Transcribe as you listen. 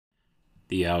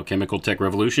The Alchemical Tech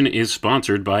Revolution is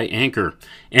sponsored by Anchor.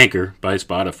 Anchor by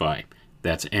Spotify.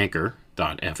 That's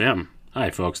anchor.fm. Hi,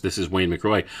 folks. This is Wayne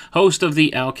McRoy, host of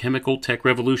the Alchemical Tech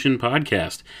Revolution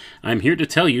podcast. I'm here to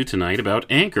tell you tonight about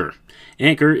Anchor.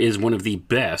 Anchor is one of the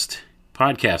best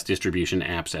podcast distribution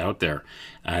apps out there.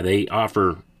 They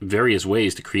offer various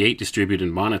ways to create, distribute,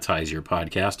 and monetize your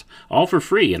podcast, all for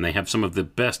free, and they have some of the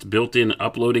best built-in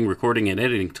uploading, recording, and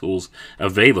editing tools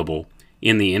available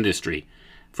in the industry.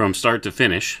 From start to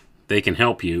finish, they can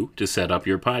help you to set up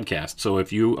your podcast. So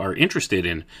if you are interested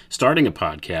in starting a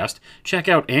podcast, check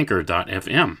out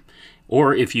anchor.fm.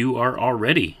 Or if you are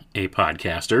already a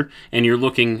podcaster and you're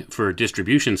looking for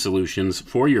distribution solutions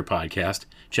for your podcast,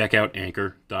 check out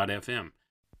anchor.fm.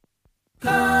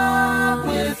 Come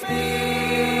with me.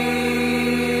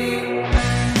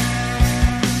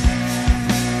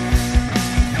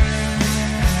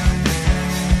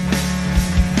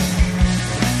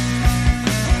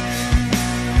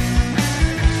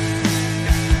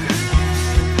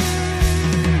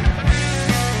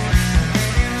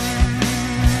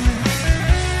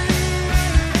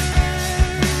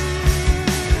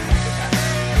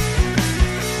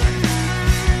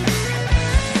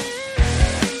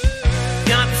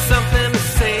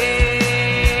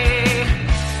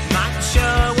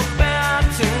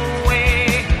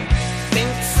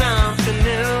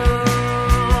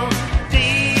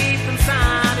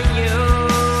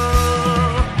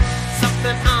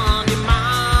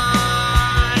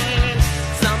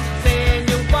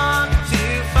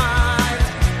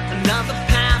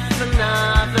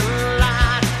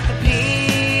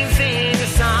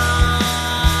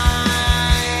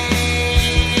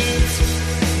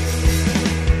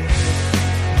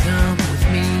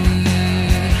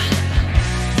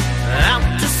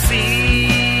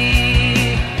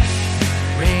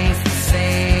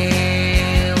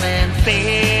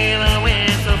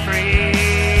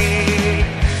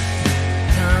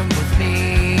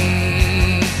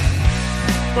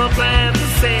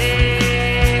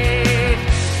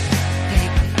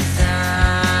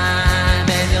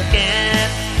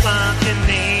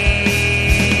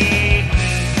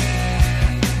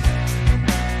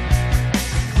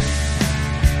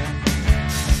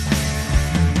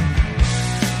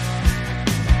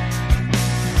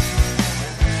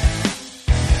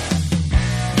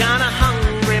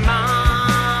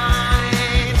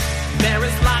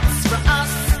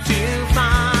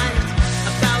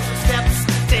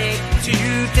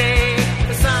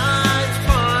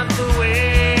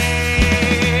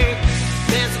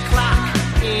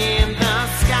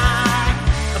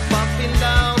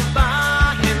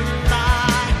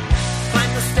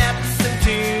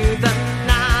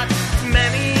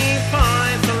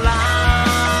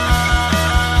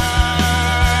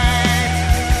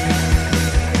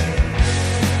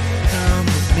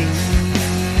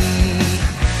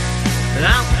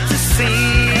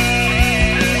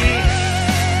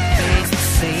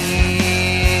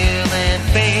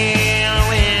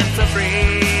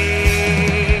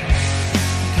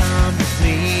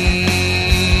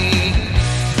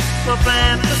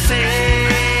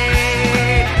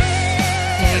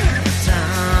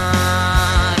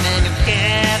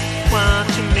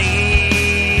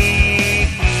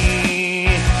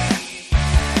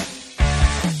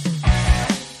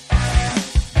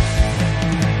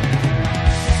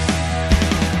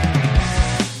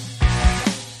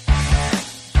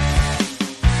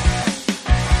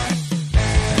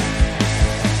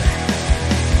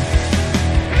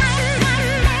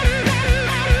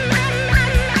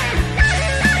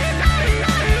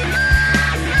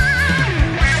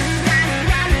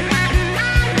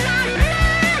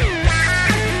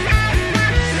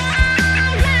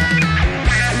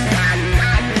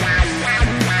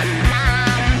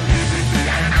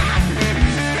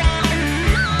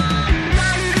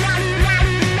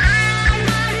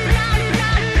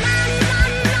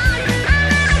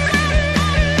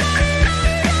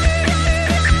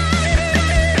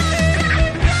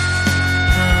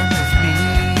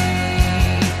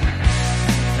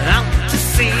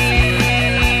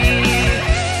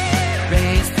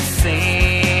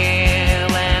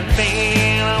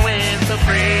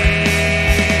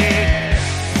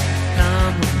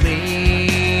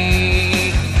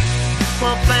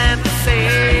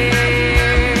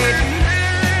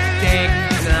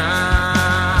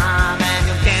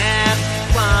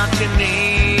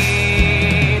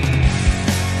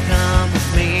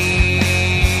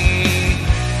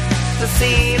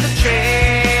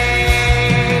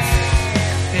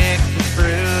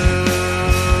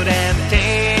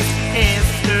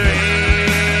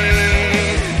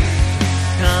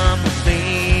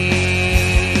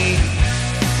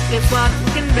 what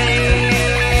can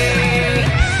say.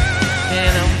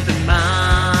 An open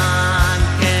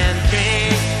mind can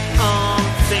think on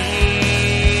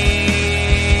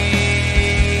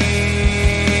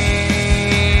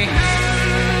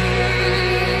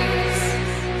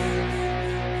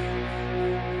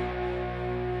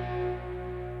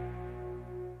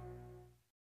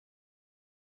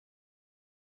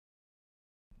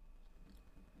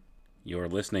You're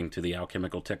listening to the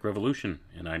Alchemical Tech Revolution,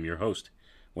 and I'm your host,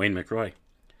 Wayne McRoy.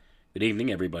 Good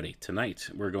evening, everybody. Tonight,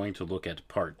 we're going to look at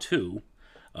part 2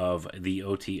 of the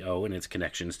O.T.O. and its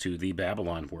connections to the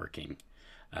Babalon working.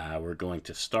 We're going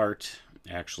to start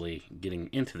actually getting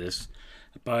into this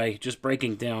by just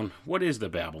breaking down what is the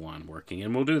Babalon working,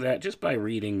 and we'll do that just by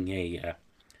reading a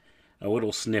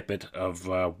little snippet of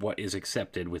what is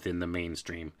accepted within the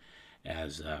mainstream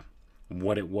as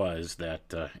what it was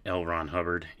that L. Ron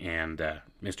Hubbard and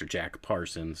Mr. Jack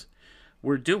Parsons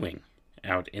were doing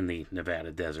out in the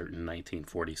Nevada desert in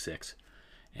 1946.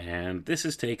 And this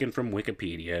is taken from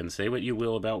Wikipedia, and say what you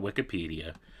will about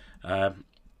Wikipedia.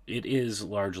 It is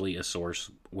largely a source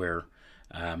where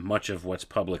much of what's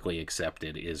publicly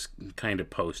accepted is kind of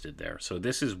posted there. So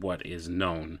this is what is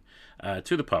known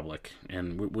to the public,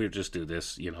 and we'll just do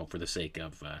this, for the sake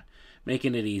of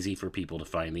making it easy for people to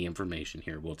find the information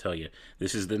here. We'll tell you,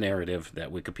 this is the narrative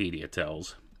that Wikipedia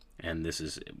tells, and this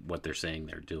is what they're saying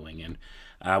they're doing.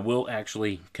 And we'll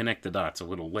actually connect the dots a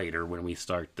little later when we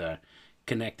start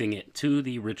connecting it to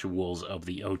the rituals of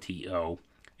the O.T.O.,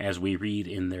 as we read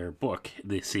in their book,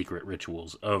 The Secret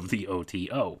Rituals of the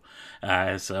O.T.O.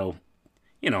 So,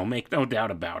 make no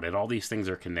doubt about it. All these things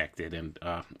are connected, and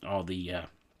all the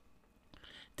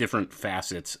different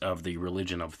facets of the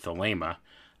religion of Thelema,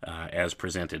 as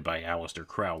presented by Aleister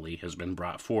Crowley, has been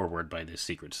brought forward by this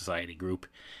secret society group,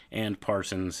 and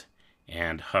Parsons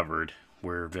and Hubbard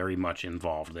were very much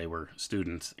involved. They were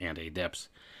students and adepts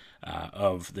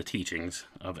of the teachings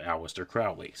of Aleister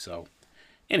Crowley. So,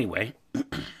 anyway,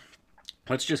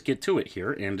 let's just get to it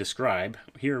here and describe.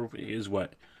 Here is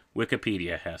what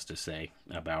Wikipedia has to say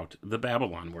about the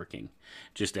Babalon working,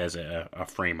 just as a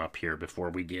frame up here before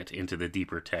we get into the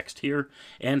deeper text here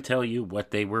and tell you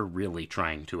what they were really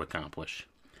trying to accomplish.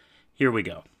 Here we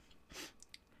go.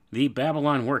 The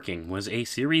Babalon working was a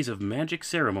series of magic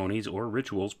ceremonies or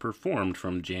rituals performed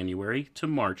from January to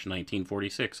March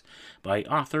 1946 by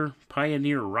author,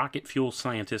 pioneer rocket fuel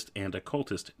scientist, and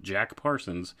occultist Jack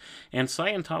Parsons and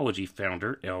Scientology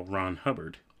founder L. Ron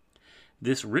Hubbard.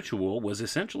 This ritual was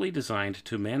essentially designed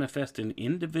to manifest an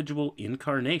individual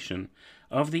incarnation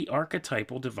of the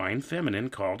archetypal divine feminine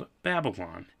called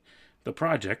Babalon. The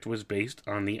project was based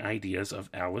on the ideas of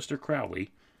Aleister Crowley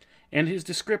and his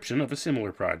description of a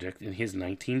similar project in his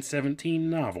 1917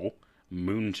 novel,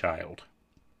 Moonchild.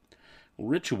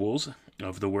 Rituals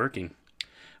of the working.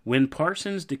 When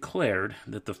Parsons declared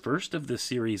that the first of the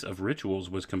series of rituals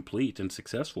was complete and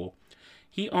successful,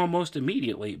 he almost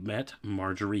immediately met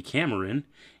Marjorie Cameron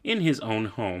in his own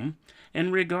home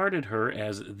and regarded her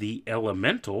as the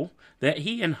elemental that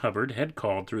he and Hubbard had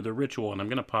called through the ritual. And I'm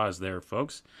going to pause there,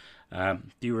 folks. Do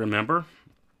you remember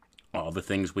all the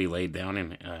things we laid down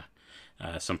in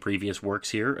some previous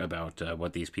works here about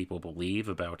what these people believe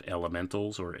about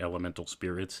elementals or elemental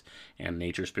spirits and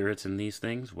nature spirits and these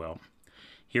things? Well,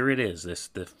 here it is.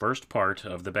 The first part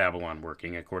of the Babalon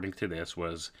working, according to this,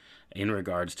 was in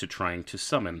regards to trying to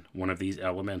summon one of these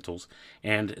elementals,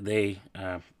 and they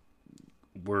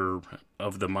were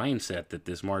of the mindset that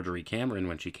this Marjorie Cameron,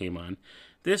 when she came on,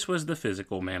 this was the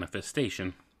physical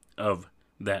manifestation of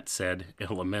that said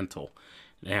elemental.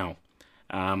 Now,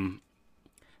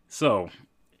 so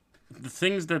the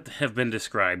things that have been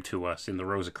described to us in the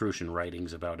Rosicrucian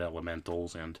writings about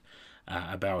elementals and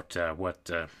about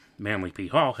what Manly P.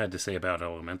 Hall had to say about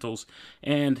elementals,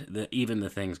 and even the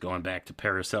things going back to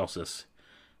Paracelsus.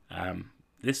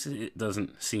 This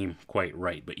doesn't seem quite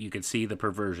right, but you can see the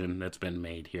perversion that's been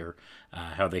made here,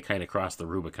 how they kind of cross the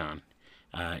Rubicon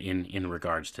in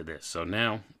regards to this. So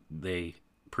now they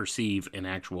perceive an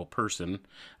actual person,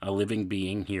 a living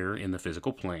being here in the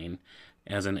physical plane,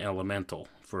 as an elemental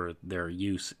for their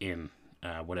use in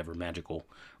whatever magical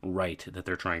rite that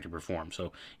they're trying to perform.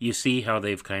 So you see how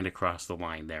they've kind of crossed the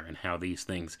line there, and how these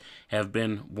things have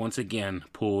been once again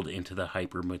pulled into the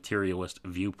hyper-materialist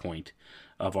viewpoint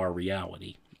of our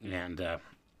reality. And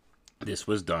this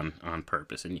was done on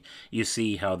purpose. And you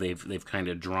see how they've kind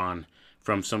of drawn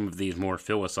from some of these more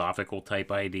philosophical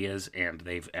type ideas, and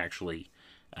they've actually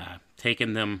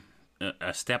taken them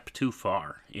a step too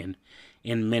far in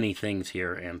many things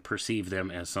here and perceive them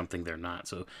as something they're not.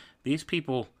 So these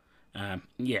people,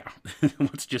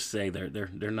 let's just say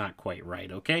they're not quite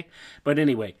right, okay? But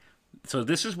anyway, So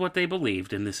this is what they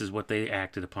believed, and this is what they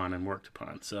acted upon and worked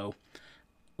upon. So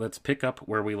let's pick up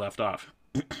where we left off.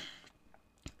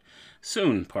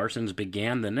 Soon, Parsons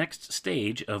began the next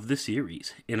stage of the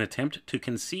series, an attempt to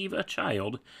conceive a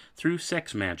child through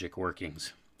sex magic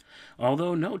workings.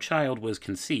 Although no child was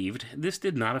conceived, this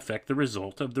did not affect the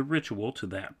result of the ritual to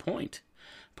that point.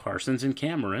 Parsons and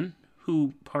Cameron,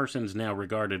 who Parsons now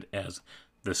regarded as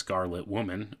the Scarlet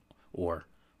Woman, or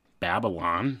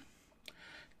Babalon,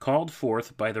 called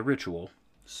forth by the ritual,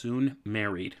 soon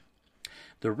married.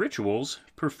 The rituals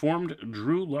performed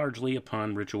drew largely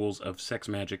upon rituals of sex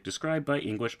magic described by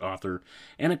English author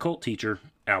and occult teacher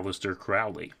Aleister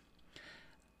Crowley.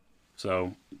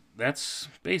 So that's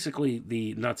basically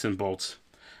the nuts and bolts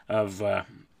of,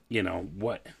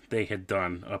 what they had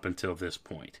done up until this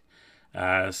point.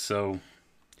 So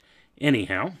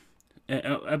anyhow,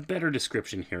 a better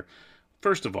description here.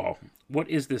 First of all, what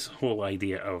is this whole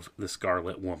idea of the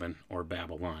Scarlet Woman, or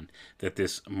Babalon, that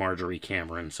this Marjorie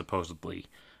Cameron supposedly,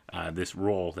 this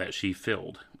role that she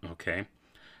filled, okay?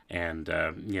 And,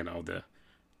 the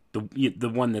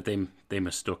one that they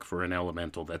mistook for an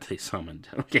elemental that they summoned,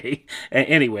 okay?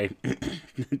 Anyway,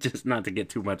 just not to get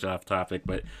too much off topic,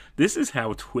 but this is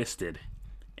how twisted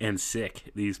and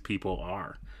sick these people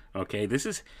are, okay? This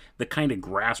is the kind of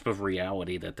grasp of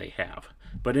reality that they have.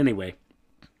 But anyway,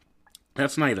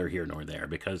 that's neither here nor there,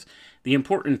 because the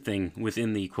important thing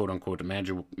within the quote-unquote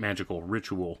magical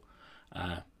ritual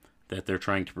that they're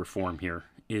trying to perform here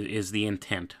is the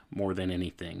intent more than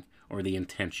anything, or the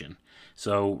intention.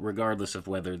 So regardless of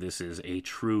whether this is a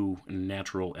true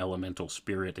natural elemental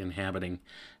spirit inhabiting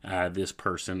this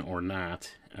person or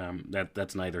not,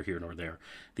 that's neither here nor there.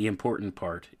 The important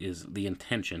part is the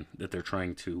intention that they're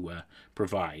trying to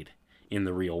provide in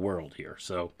the real world here.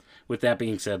 So with that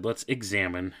being said, let's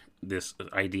examine this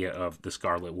idea of the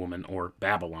Scarlet Woman, or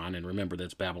Babalon, and remember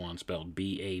that's Babalon spelled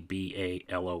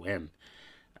Babalon.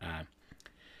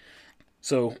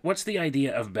 So what's the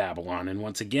idea of Babalon? And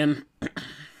once again,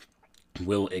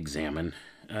 we'll examine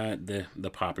the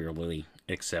popularly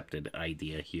accepted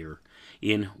idea here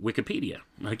in Wikipedia.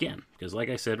 Again, because like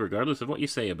I said, regardless of what you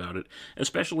say about it,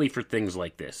 especially for things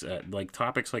like this, like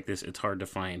topics like this, it's hard to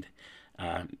find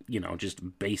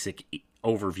just basic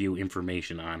overview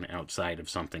information on outside of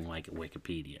something like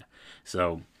Wikipedia.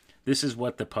 So this is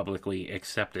what the publicly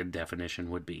accepted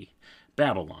definition would be.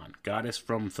 Babalon, goddess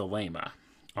from Thelema,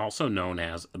 also known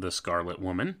as the Scarlet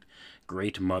Woman,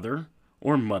 Great Mother,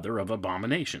 or Mother of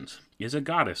Abominations, is a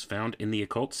goddess found in the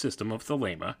occult system of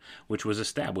Thelema, which was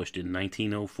established in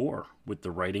 1904 with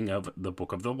the writing of the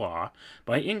Book of the Law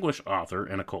by English author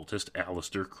and occultist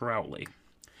Aleister Crowley.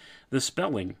 The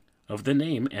spelling of the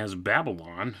name as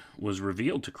Babalon was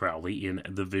revealed to Crowley in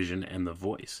The Vision and the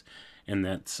Voice, and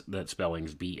that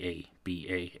spelling's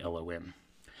Babalon.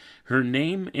 Her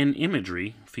name and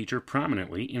imagery feature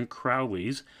prominently in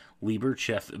Crowley's Liber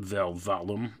Cheth vel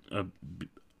Volum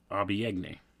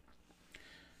Obiegne.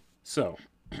 So,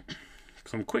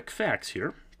 some quick facts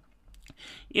here.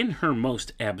 In her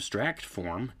most abstract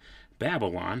form,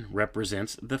 Babalon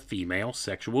represents the female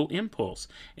sexual impulse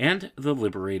and the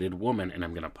liberated woman. And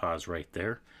I'm going to pause right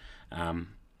there.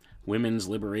 Women's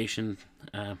liberation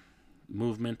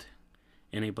movement.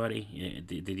 Anybody?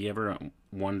 Did you ever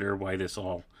wonder why this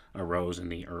all arose in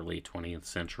the early 20th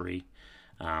century?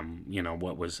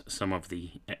 What was some of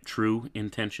the true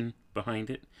intention behind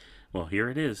it? Well, here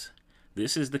it is.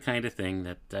 This is the kind of thing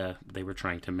that they were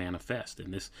trying to manifest.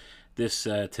 And this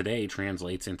today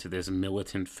translates into this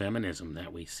militant feminism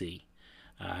that we see.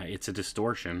 It's a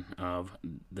distortion of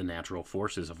the natural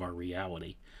forces of our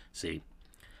reality. See?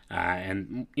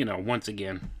 And once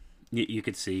again, you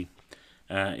could see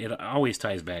it always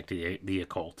ties back to the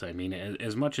occult. I mean,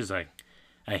 as much as I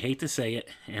hate to say it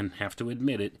and have to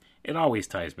admit it, it always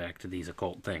ties back to these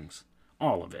occult things.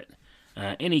 All of it.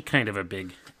 Any kind of a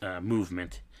big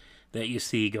movement that you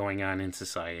see going on in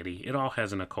society, it all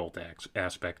has an occult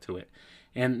aspect to it.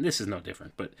 And this is no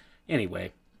different. But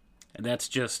anyway, that's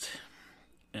just,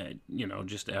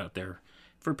 just out there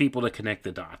for people to connect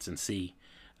the dots and see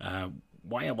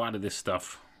why a lot of this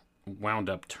stuff wound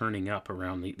up turning up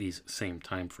around these same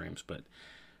time frames. But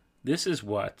this is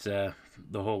what the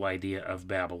whole idea of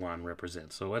Babalon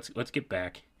represents. So let's get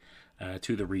back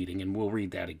to the reading, and we'll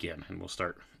read that again, and we'll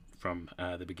start from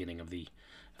the beginning of the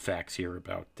facts here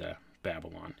about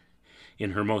Babalon.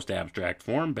 In her most abstract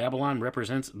form, Babalon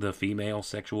represents the female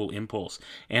sexual impulse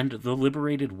and the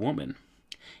liberated woman.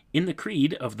 In the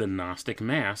creed of the Gnostic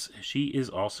Mass, she is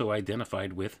also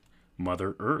identified with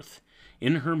Mother Earth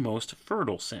in her most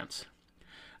fertile sense.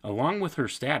 Along with her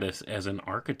status as an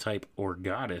archetype or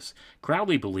goddess,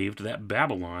 Crowley believed that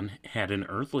Babalon had an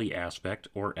earthly aspect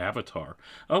or avatar,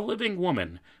 a living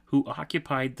woman who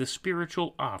occupied the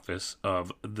spiritual office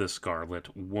of the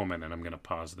Scarlet Woman. And I'm going to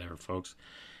pause there, folks.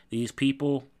 These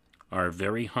people are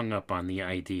very hung up on the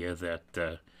idea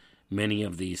that many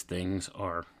of these things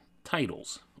are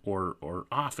titles or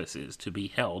offices to be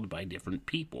held by different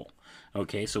people.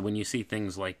 Okay, so when you see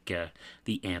things like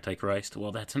the Antichrist,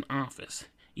 well, that's an office.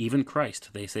 Even Christ,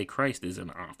 they say Christ is an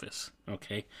office,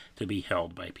 okay, to be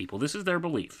held by people. This is their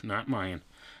belief, not mine.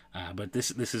 But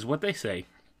this is what they say,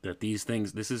 that these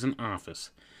things, this is an office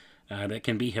that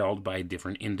can be held by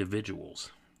different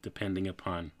individuals, depending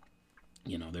upon,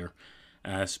 their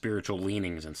spiritual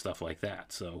leanings and stuff like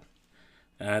that. So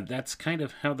that's kind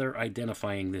of how they're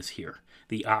identifying this here.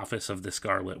 The office of the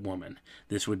Scarlet Woman.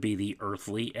 This would be the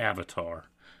earthly avatar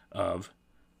of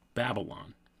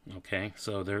Babalon. Okay,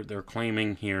 so they're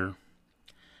claiming here,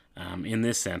 in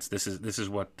this sense, this is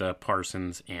what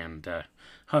Parsons and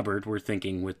Hubbard were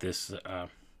thinking with this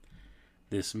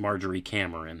this Marjorie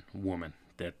Cameron woman,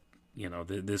 that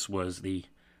this was the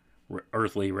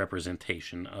earthly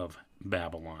representation of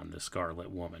Babalon, the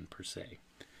Scarlet Woman per se.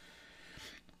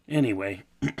 Anyway,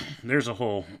 there's a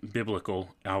whole biblical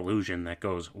allusion that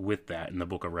goes with that in the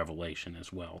Book of Revelation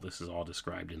as well. This is all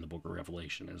described in the Book of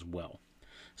Revelation as well.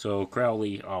 So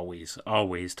Crowley always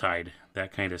tied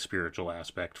that kind of spiritual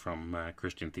aspect from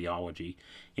Christian theology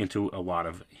into a lot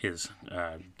of his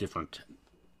different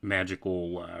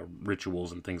magical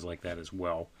rituals and things like that as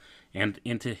well, and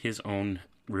into his own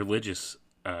religious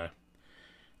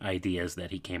ideas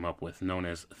that he came up with, known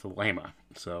as thelema.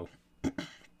 So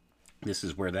this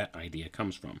is where that idea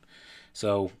comes from.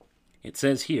 So it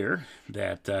says here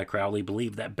that Crowley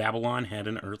believed that Babalon had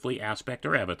an earthly aspect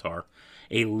or avatar,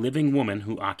 a living woman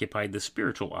who occupied the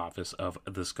spiritual office of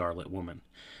the Scarlet Woman.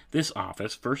 This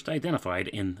office, first identified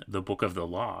in the Book of the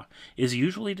Law, is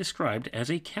usually described as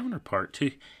a counterpart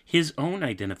to his own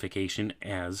identification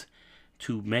as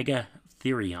to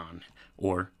Megatherion,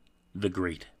 or the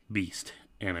Great Beast.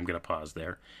 And I'm going to pause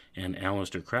there. And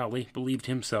Aleister Crowley believed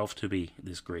himself to be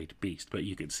this great beast. But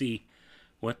you can see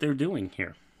what they're doing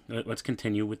here. Let's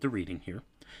continue with the reading here.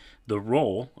 The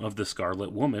role of the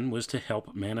Scarlet Woman was to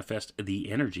help manifest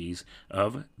the energies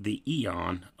of the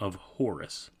Aeon of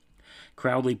Horus.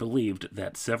 Crowley believed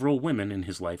that several women in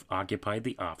his life occupied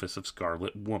the office of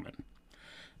Scarlet Woman.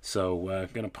 So I'm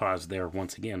going to pause there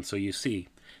once again. So you see,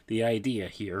 the idea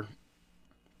here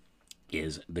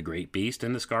is the Great Beast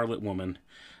and the Scarlet Woman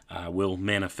will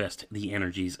manifest the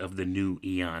energies of the new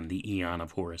Aeon, the Aeon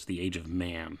of Horus, the Age of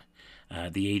Man,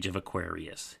 the Age of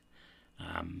Aquarius,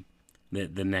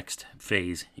 the next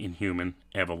phase in human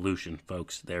evolution,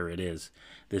 folks. There it is.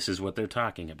 This is what they're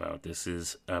talking about. This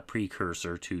is a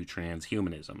precursor to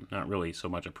transhumanism. Not really so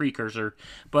much a precursor,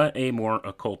 but a more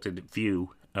occulted view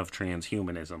of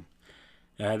transhumanism.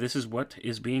 This is what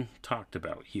is being talked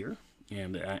about here.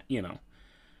 And,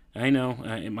 I know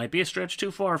it might be a stretch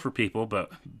too far for people, but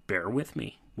bear with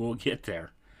me. We'll get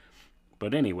there.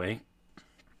 But anyway,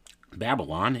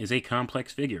 Babalon is a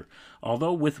complex figure.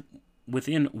 Although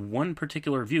within one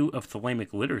particular view of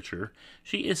thelemic literature,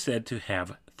 she is said to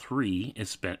have three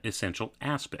essential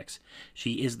aspects.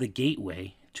 She is the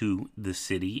gateway to the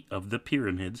city of the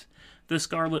pyramids, the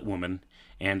Scarlet Woman,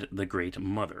 and the Great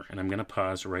Mother. And I'm going to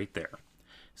pause right there.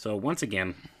 So once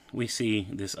again, we see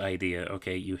this idea,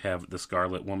 okay, you have the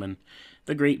Scarlet Woman,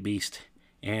 the Great Beast,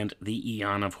 and the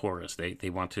Aeon of Horus. They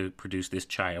want to produce this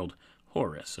child,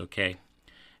 Horus, okay?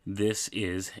 This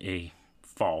is a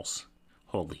false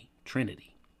Holy Trinity.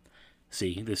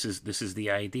 See, this is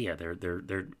the idea.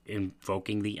 They're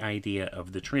invoking the idea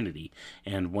of the Trinity,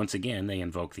 and once again they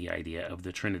invoke the idea of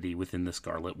the Trinity within the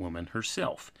Scarlet Woman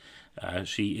herself.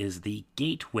 She is the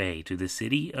gateway to the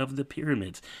city of the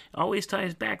pyramids. Always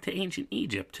ties back to ancient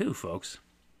Egypt too, folks.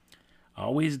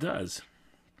 Always does.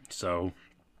 So,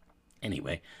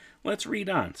 anyway, let's read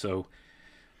on. So,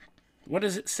 what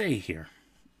does it say here?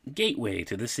 Gateway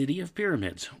to the city of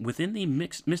pyramids within the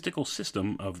mystical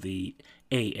system of the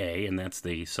AA, and that's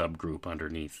the subgroup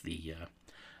underneath the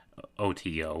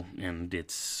O.T.O, and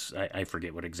it's I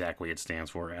forget what exactly it stands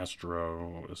for,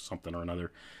 Astro something or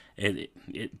another.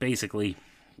 It basically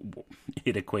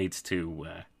it equates to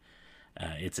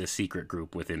it's a secret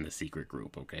group within the secret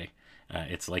group. Okay,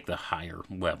 it's like the higher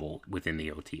level within the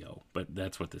O.T.O, but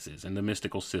that's what this is. And the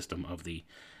mystical system of the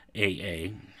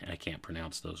AA, I can't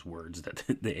pronounce those words that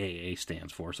the AA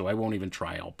stands for, so I won't even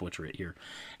try. I'll butcher it here.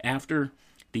 After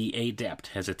the adept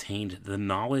has attained the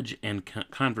knowledge and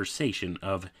conversation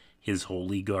of his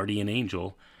holy guardian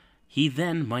angel, he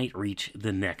then might reach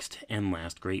the next and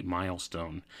last great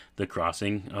milestone, the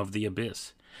crossing of the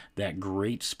abyss, that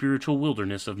great spiritual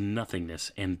wilderness of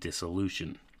nothingness and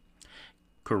dissolution.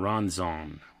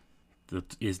 Choronzon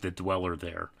is the dweller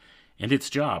there, and its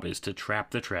job is to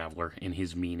trap the traveler in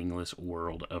his meaningless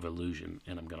world of illusion.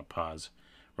 And I'm going to pause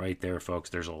right there, folks.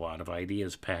 There's a lot of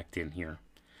ideas packed in here.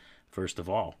 First of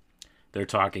all, they're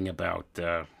talking about,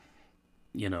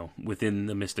 within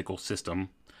the mystical system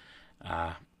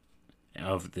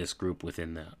of this group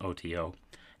within the O.T.O,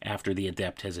 after the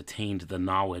adept has attained the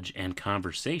knowledge and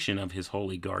conversation of his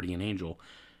holy guardian angel.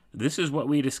 This is what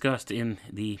we discussed in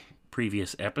the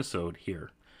previous episode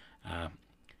here.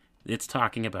 It's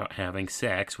talking about having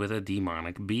sex with a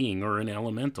demonic being or an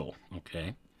elemental,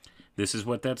 okay? This is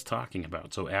what that's talking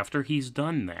about. So after he's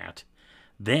done that,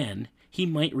 then he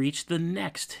might reach the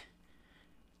next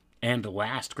and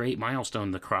last great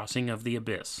milestone, the crossing of the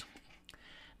abyss.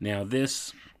 Now,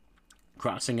 this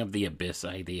crossing of the abyss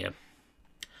idea,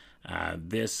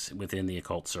 this within the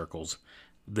occult circles,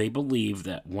 they believe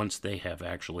that once they have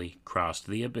actually crossed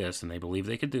the abyss, and they believe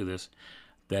they could do this,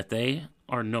 that they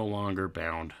are no longer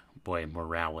bound by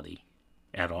morality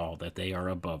at all, that they are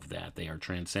above that. They are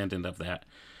transcendent of that.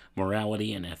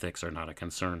 Morality and ethics are not a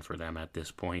concern for them at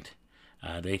this point.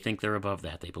 They think they're above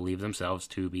that. They believe themselves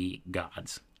to be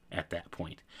gods at that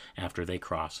point, after they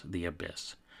cross the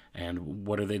abyss. And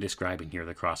what are they describing here?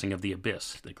 The crossing of the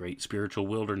abyss, the great spiritual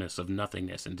wilderness of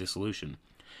nothingness and dissolution.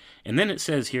 And then it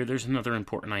says here, there's another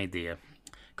important idea.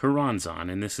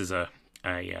 Choronzon, and this is a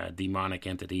demonic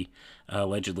entity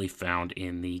allegedly found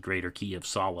in the Greater Key of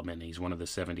Solomon. He's one of the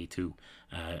 72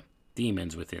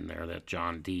 demons within there that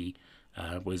John Dee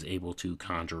was able to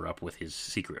conjure up with his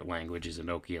secret language, his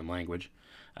Enochian language.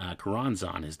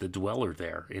 Choronzon is the dweller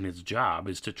there, and his job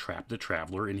is to trap the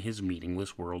traveler in his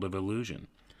meaningless world of illusion.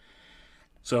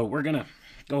 So we're going to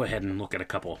go ahead and look at a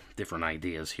couple different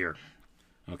ideas here.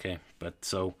 Okay, but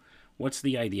so what's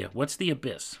the idea? What's the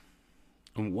abyss?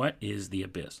 What is the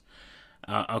abyss?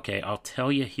 Okay, I'll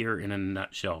tell you here in a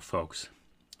nutshell, folks,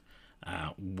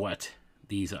 what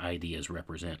these ideas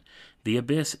represent. The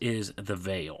abyss is the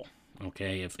veil.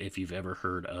 Okay, if you've ever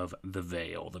heard of the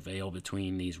veil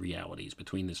between these realities,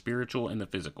 between the spiritual and the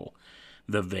physical,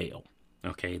 the veil.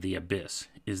 Okay, the abyss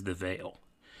is the veil.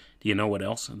 Do you know what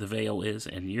else the veil is?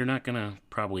 And you're not going to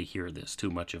probably hear this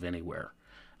too much of anywhere,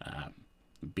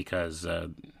 because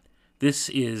this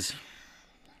is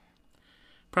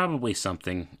probably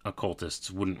something occultists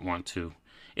wouldn't want to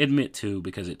admit to,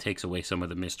 because it takes away some of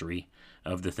the mystery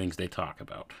of the things they talk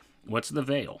about. What's the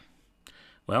veil?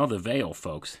 Well, the veil,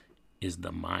 folks, is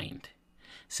the mind.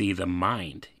 See, the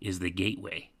mind is the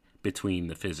gateway between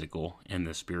the physical and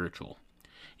the spiritual.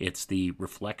 It's the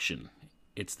reflection.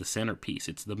 It's the centerpiece.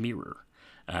 It's the mirror.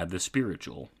 The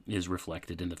spiritual is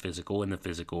reflected in the physical, and the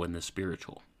physical in the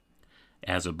spiritual.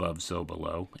 As above, so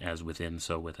below. As within,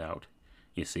 so without.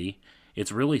 You see?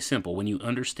 It's really simple. When you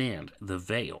understand the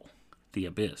veil, the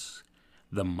abyss,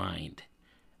 the mind,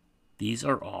 these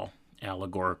are all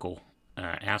allegorical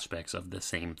aspects of the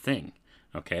same thing.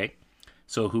 Okay?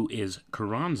 So who is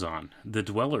Choronzon, the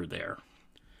dweller there,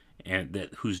 and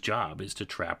whose job is to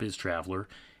trap his traveler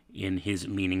in his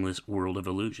meaningless world of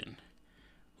illusion?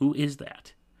 Who is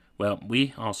that? Well,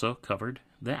 we also covered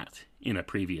that in a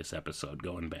previous episode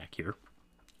going back here,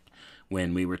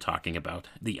 when we were talking about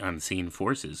the unseen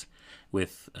forces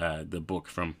with the book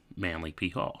from Manly P.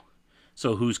 Hall.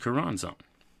 So who's Choronzon?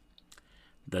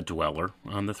 The dweller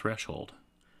on the threshold.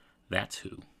 That's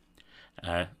who.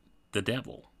 The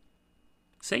devil.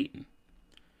 Satan.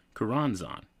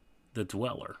 Choronzon, the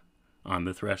dweller on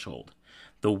the threshold.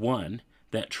 The one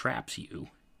that traps you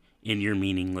in your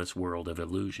meaningless world of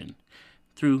illusion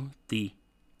through the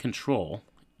control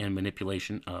and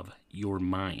manipulation of your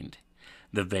mind.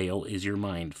 The veil is your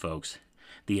mind, folks.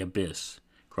 The abyss,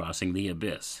 crossing the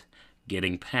abyss,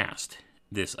 getting past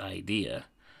this idea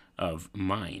of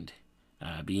mind,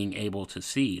 being able to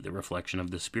see the reflection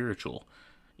of the spiritual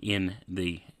in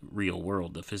the real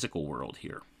world, the physical world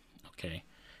here. Okay?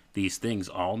 These things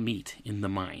all meet in the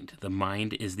mind. The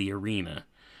mind is the arena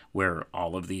where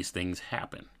all of these things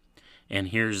happen. And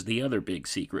here's the other big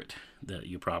secret that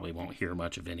you probably won't hear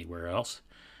much of anywhere else.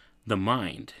 The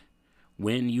mind,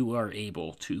 when you are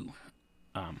able to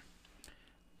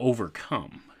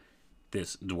overcome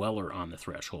this dweller on the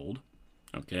threshold,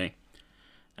 okay,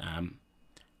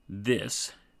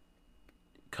 this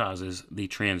causes the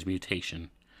transmutation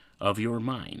of your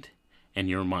mind, and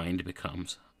your mind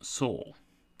becomes soul.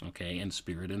 Okay, and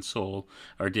spirit and soul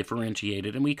are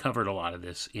differentiated, and we covered a lot of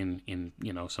this in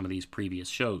some of these previous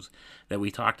shows that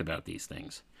we talked about these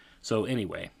things. So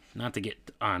anyway, not to get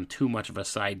on too much of a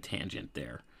side tangent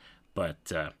there, but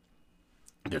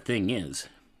the thing is,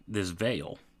 this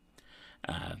veil,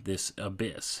 this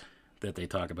abyss that they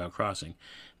talk about crossing,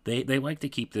 they like to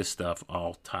keep this stuff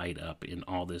all tied up in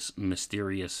all this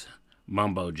mysterious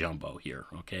mumbo jumbo here,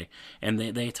 okay? And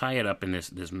they tie it up in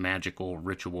this magical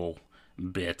ritual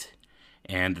bit,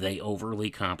 and they overly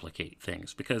complicate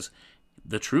things, because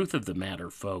the truth of the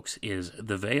matter, folks, is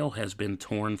the veil has been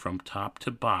torn from top to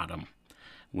bottom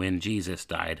when Jesus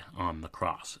died on the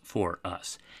cross for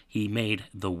us. He made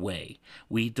the way.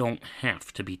 We don't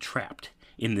have to be trapped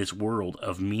in this world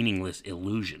of meaningless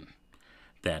illusion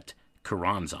that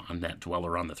Karanzan, that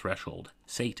dweller on the threshold,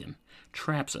 Satan,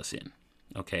 traps us in,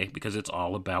 okay? Because it's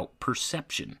all about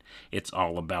perception. It's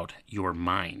all about your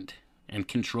mind and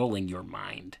controlling your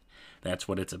mind. That's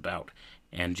what it's about.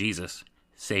 And Jesus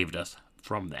saved us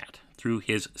from that through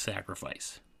his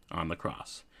sacrifice on the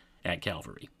cross at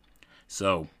Calvary.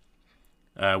 So,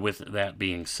 with that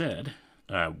being said,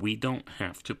 we don't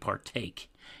have to partake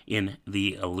in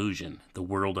the illusion, the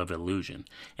world of illusion.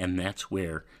 And that's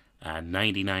where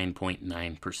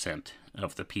 99.9%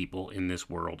 of the people in this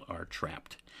world are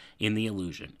trapped in the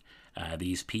illusion.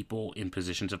 These people in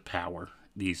positions of power,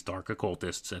 these dark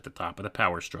occultists at the top of the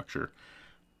power structure,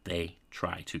 they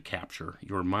try to capture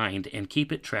your mind and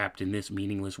keep it trapped in this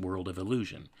meaningless world of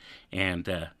illusion.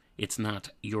 And it's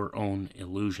not your own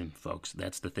illusion, folks.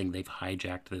 That's the thing. They've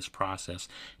hijacked this process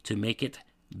to make it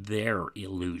their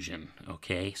illusion,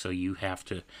 okay? So you have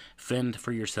to fend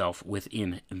for yourself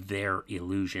within their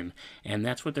illusion, and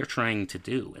that's what they're trying to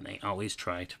do, and they always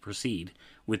try to proceed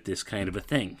with this kind of a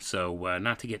thing. So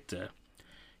not to get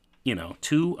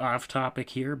too off topic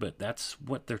here, but that's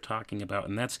what they're talking about,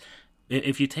 and that's,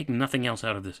 if you take nothing else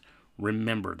out of this,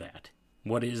 remember that.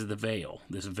 What is the veil?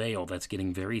 This veil that's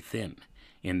getting very thin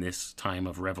in this time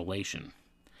of revelation.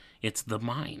 It's the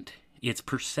mind. It's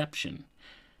perception.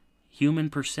 Human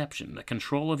perception, the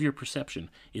control of your perception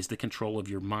is the control of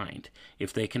your mind.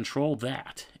 If they control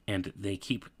that, and they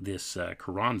keep this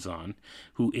Karanzan,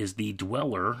 who is the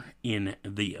dweller in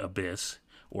the abyss,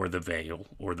 or the veil,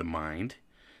 or the mind,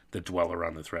 the dweller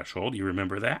on the threshold, you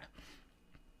remember that?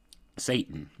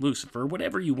 Satan, Lucifer,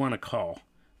 whatever you want to call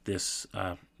this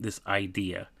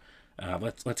idea,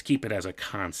 let's keep it as a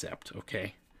concept,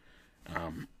 okay?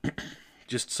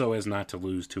 Just so as not to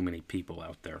lose too many people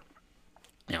out there.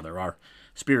 Now, there are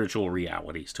spiritual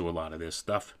realities to a lot of this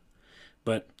stuff,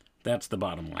 but that's the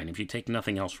bottom line. If you take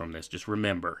nothing else from this, just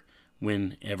remember,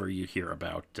 whenever you hear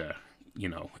about, the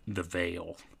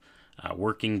veil,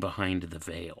 working behind the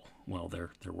veil, well,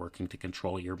 they're working to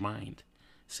control your mind.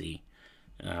 See,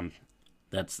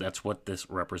 that's what this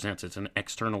represents. It's an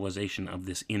externalization of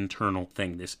this internal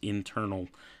thing, this internal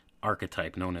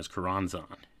archetype known as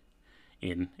Karanzan,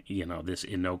 in this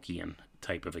Enochian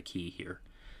type of a key here.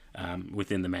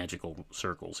 Within the magical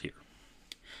circles here.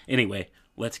 Anyway,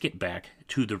 let's get back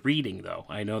to the reading, though.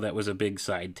 I know that was a big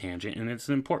side tangent, and it's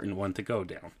an important one to go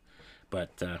down.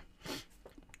 But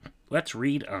let's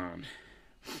read on.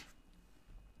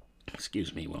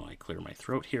 Excuse me while I clear my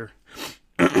throat here.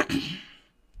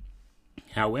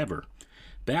 However,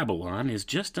 Babalon is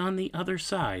just on the other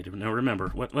side. Now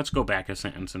remember, let's go back a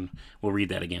sentence and we'll read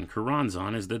that again.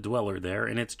 Karanzan is the dweller there,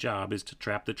 and its job is to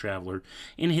trap the traveler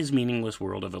in his meaningless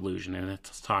world of illusion, and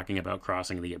it's talking about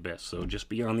crossing the abyss. So just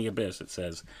beyond the abyss, it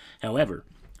says, however,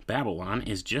 Babalon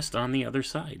is just on the other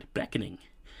side, beckoning.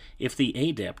 If the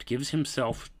adept gives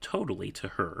himself totally to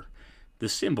her, the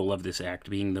symbol of this act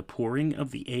being the pouring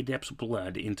of the adept's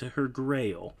blood into her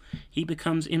grail, he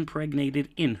becomes impregnated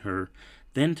in her,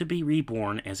 then to be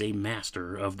reborn as a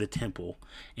master of the temple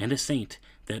and a saint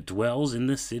that dwells in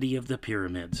the city of the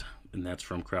pyramids. And that's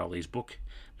from Crowley's book,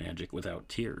 Magic Without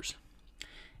Tears.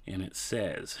 And it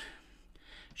says,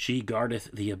 she guardeth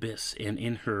the abyss, and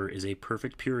in her is a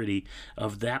perfect purity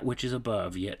of that which is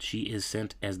above, yet she is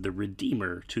sent as the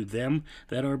Redeemer to them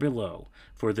that are below,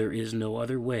 for there is no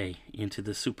other way into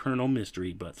the supernal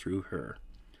mystery but through her.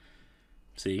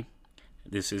 See?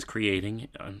 This is creating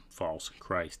a false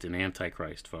Christ, an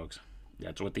antichrist, folks.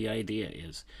 That's what the idea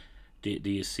is. Do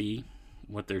you see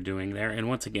what they're doing there? And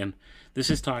once again,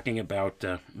 this is talking about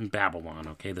Babalon,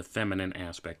 okay, the feminine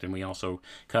aspect. And we also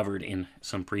covered in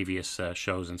some previous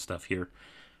shows and stuff here,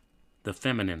 the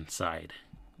feminine side.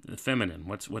 The feminine,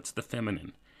 what's the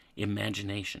feminine?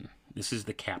 Imagination. This is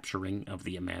the capturing of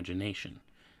the imagination,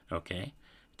 okay?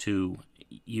 To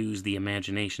use the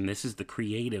imagination, this is the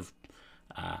creative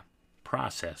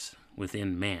process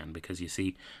within man, because you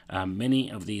see, many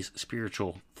of these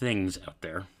spiritual things out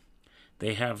there,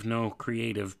 they have no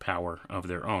creative power of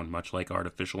their own, much like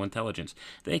artificial intelligence.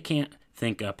 They can't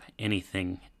think up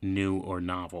anything new or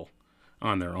novel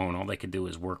on their own. All they can do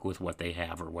is work with what they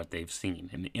have or what they've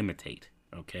seen and imitate.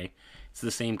 Okay? It's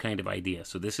the same kind of idea.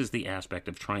 So this is the aspect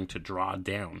of trying to draw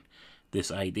down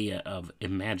this idea of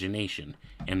imagination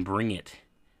and bring it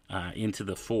into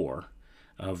the fore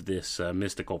of this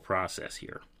mystical process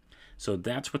here. So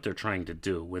that's what they're trying to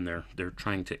do when they're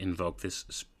trying to invoke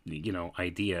this,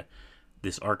 idea,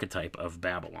 this archetype of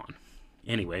Babalon.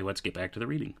 Anyway, let's get back to the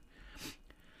reading.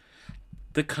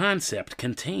 The concept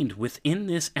contained within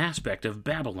this aspect of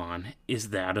Babalon is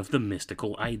that of the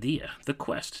mystical idea, the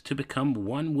quest to become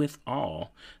one with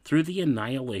all through the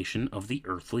annihilation of the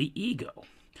earthly ego.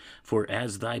 For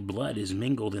as thy blood is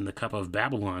mingled in the cup of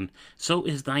Babalon, so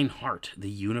is thine heart the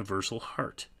universal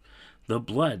heart. The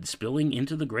blood spilling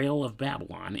into the grail of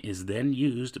Babalon is then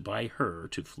used by her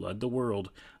to flood the world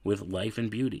with life and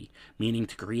beauty, meaning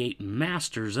to create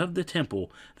masters of the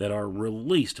temple that are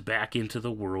released back into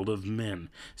the world of men,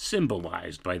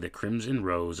 symbolized by the crimson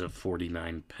rose of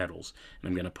 49 petals. And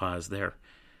I'm going to pause there.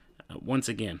 Once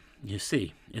again, you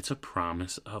see, it's a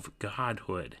promise of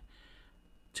godhood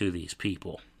to these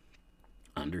people.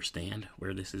 Understand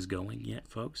where this is going yet,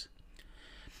 folks?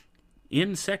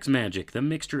 In sex magic, the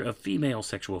mixture of female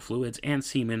sexual fluids and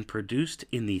semen produced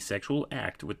in the sexual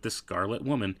act with the Scarlet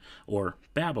Woman, or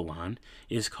Babalon,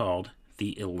 is called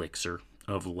the elixir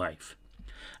of life.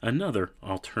 Another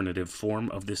alternative form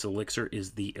of this elixir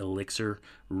is the elixir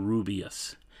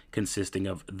rubeus, consisting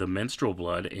of the menstrual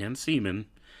blood and semen,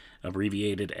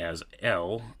 abbreviated as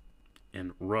L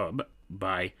and Rub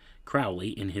by Crowley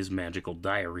in his magical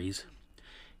diaries,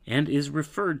 and is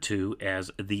referred to as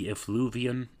the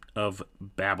effluvium of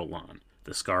Babalon,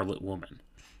 the Scarlet Woman,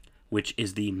 which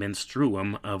is the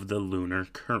menstruum of the lunar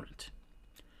current.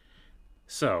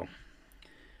 So,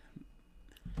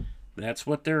 that's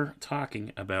what they're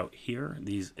talking about here,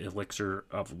 these elixir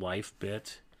of life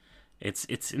bit.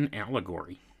 It's an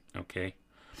allegory, okay?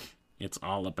 It's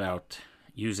all about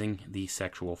using the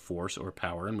sexual force or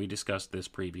power, and we discussed this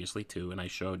previously too, and I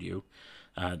showed you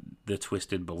the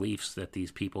twisted beliefs that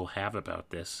these people have about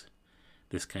this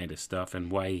kind of stuff, and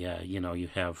why you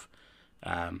have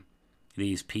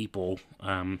these people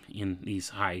in these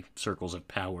high circles of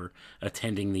power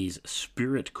attending these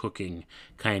spirit cooking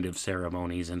kind of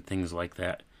ceremonies and things like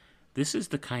that. This is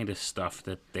the kind of stuff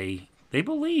that they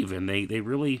believe in. They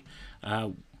really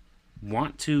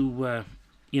want to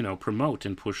promote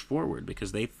and push forward,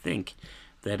 because they think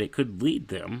that it could lead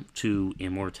them to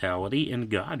immortality and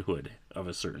godhood of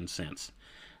a certain sense.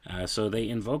 So they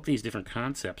invoke these different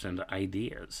concepts and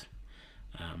ideas.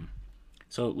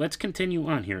 So let's continue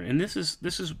on here, and this is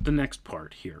the next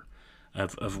part here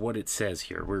of what it says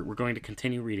here. We're going to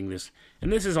continue reading this,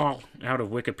 and this is all out of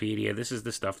Wikipedia. This is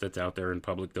the stuff that's out there in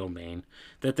public domain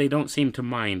that they don't seem to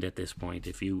mind at this point,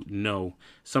 if you know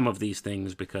some of these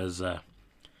things, because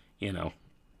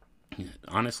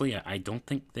honestly, I don't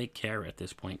think they care at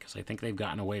this point, because I think they've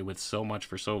gotten away with so much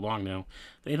for so long now.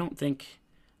 They don't think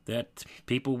that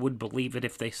people would believe it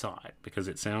if they saw it, because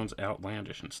it sounds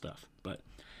outlandish and stuff. But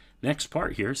next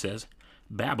part here says,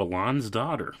 Babalon's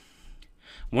daughter.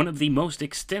 One of the most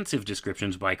extensive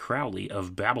descriptions by Crowley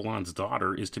of Babalon's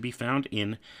daughter is to be found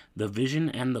in The Vision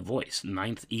and the Voice,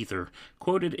 9th Ether,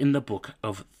 quoted in the Book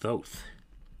of Thoth.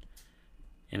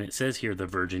 And it says here, the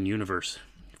Virgin Universe,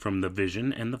 from The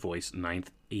Vision and the Voice, 9th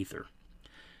Ether.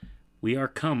 We are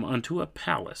come unto a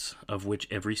palace, of which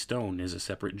every stone is a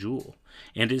separate jewel,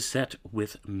 and is set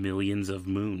with millions of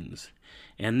moons.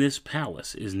 And this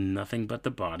palace is nothing but the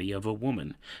body of a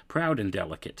woman, proud and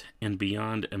delicate, and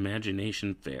beyond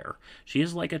imagination fair. She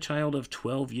is like a child of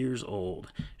 12 years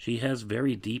old. She has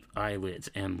very deep eyelids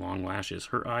and long lashes.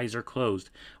 Her eyes are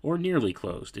closed, or nearly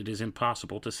closed. It is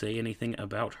impossible to say anything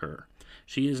about her.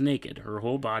 She is naked. Her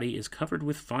whole body is covered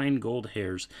with fine gold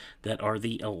hairs that are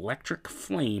the electric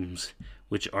flames,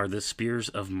 which are the spears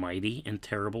of mighty and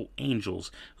terrible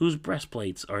angels, whose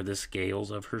breastplates are the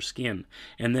scales of her skin,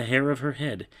 and the hair of her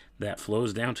head that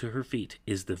flows down to her feet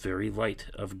is the very light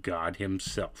of God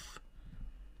himself.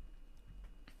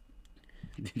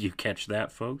 Did you catch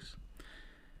that, folks?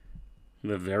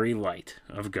 The very light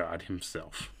of God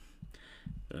himself.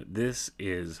 This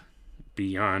is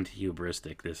beyond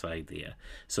hubristic, this idea.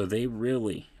 So they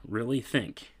really, really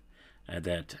think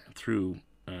that through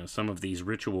some of these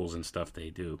rituals and stuff they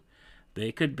do,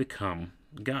 they could become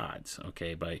gods,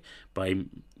 okay, by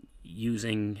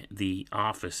using the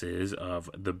offices of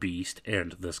the Beast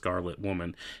and the Scarlet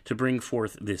Woman to bring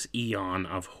forth this eon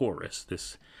of Horus,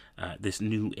 this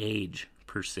new age,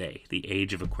 per se, the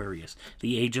age of Aquarius,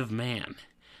 the age of man,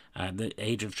 the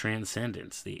age of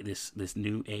transcendence, this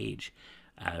new age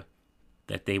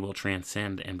that they will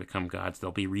transcend and become gods.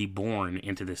 They'll be reborn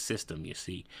into this system, you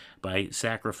see, by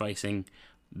sacrificing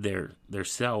their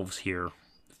selves here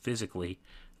physically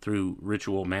through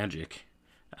ritual magic.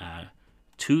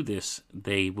 To this,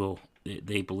 they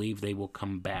believe they will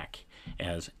come back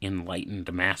as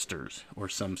enlightened masters or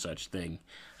some such thing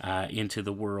into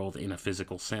the world in a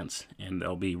physical sense, and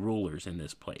they'll be rulers in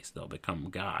this place. They'll become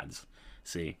gods.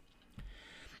 See?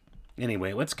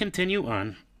 Anyway, let's continue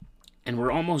on. And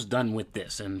we're almost done with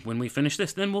this. And when we finish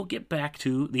this, then we'll get back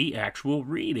to the actual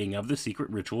reading of the secret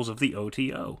rituals of the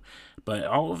O.T.O. But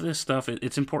all of this stuff,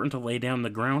 it's important to lay down the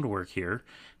groundwork here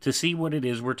to see what it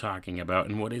is we're talking about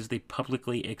and what is the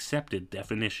publicly accepted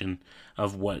definition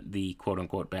of what the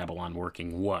quote-unquote Babalon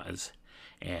working was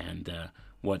and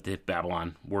what the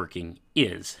Babalon working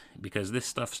is. Because this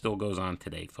stuff still goes on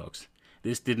today, folks.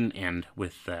 This didn't end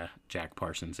with Jack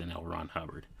Parsons and L. Ron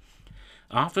Hubbard.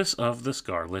 Office of the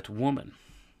Scarlet Woman.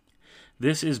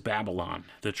 This is Babalon,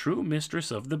 the true mistress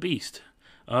of the Beast.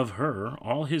 Of her,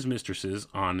 all his mistresses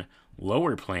on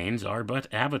lower planes are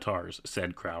but avatars,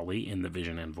 said Crowley in the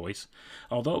Vision and Voice.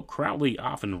 Although Crowley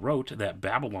often wrote that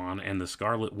Babalon and the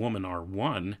Scarlet Woman are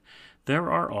one,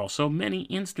 there are also many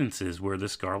instances where the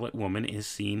Scarlet Woman is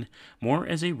seen more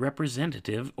as a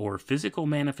representative or physical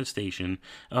manifestation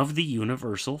of the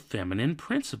universal feminine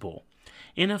principle.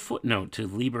 In a footnote to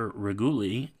Liber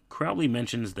Reguli, Crowley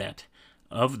mentions that,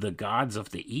 of the gods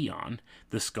of the Aeon,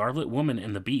 the Scarlet Woman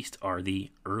and the Beast are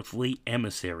the earthly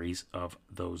emissaries of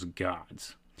those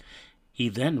gods. He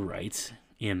then writes,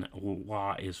 in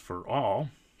Law is for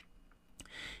All,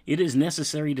 it is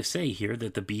necessary to say here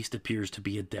that the Beast appears to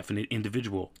be a definite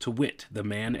individual, to wit, the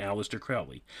man Aleister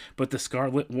Crowley, but the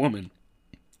Scarlet Woman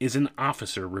is an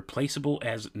officer replaceable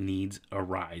as needs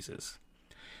arises.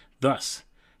 Thus,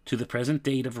 to the present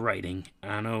date of writing,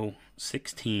 Anno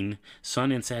 16,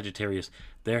 Sun in Sagittarius,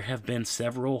 there have been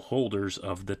several holders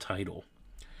of the title.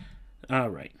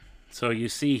 Alright, so you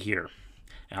see here,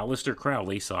 Aleister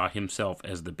Crowley saw himself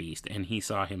as the Beast, and he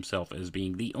saw himself as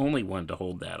being the only one to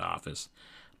hold that office.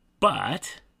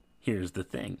 But, here's the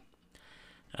thing.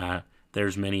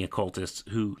 There's many occultists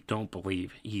who don't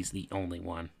believe he's the only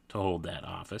one to hold that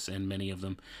office, and many of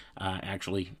them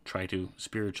actually try to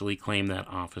spiritually claim that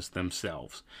office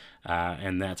themselves,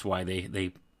 and that's why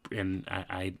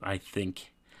I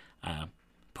think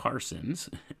Parsons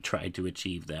tried to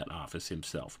achieve that office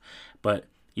himself. But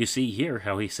you see here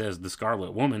how he says the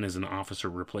Scarlet Woman is an officer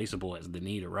replaceable as the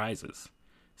need arises.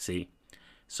 See,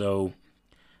 so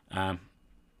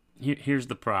here's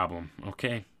the problem,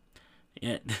 okay?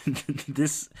 Yeah,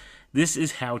 this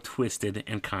is how twisted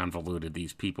and convoluted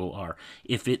these people are.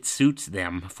 If it suits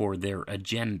them for their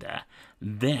agenda,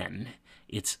 then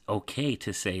it's okay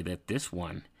to say that this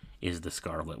one is the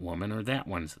Scarlet Woman or that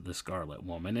one's the Scarlet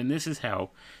Woman. And this is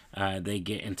how they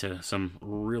get into some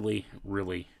really,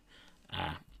 really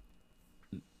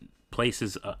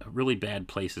really bad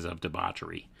places of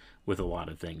debauchery with a lot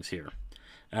of things here.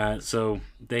 So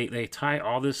they tie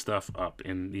all this stuff up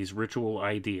in these ritual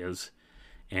ideas.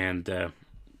 And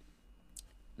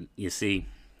you see,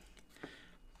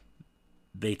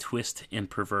 they twist and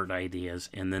pervert ideas,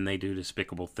 and then they do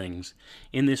despicable things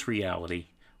in this reality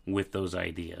with those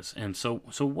ideas. And so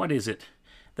what is it?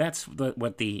 That's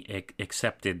what the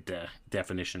accepted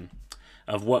definition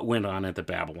of what went on at the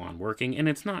Babalon working, and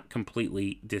it's not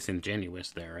completely disingenuous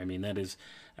there. I mean, that is,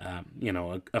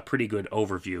 a pretty good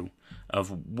overview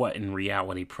of what in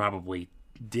reality probably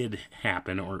did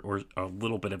happen, or a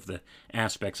little bit of the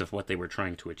aspects of what they were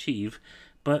trying to achieve.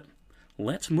 But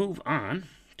let's move on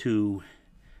to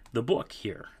the book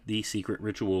here, The Secret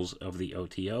Rituals of the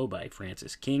O.T.O. by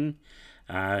Francis King.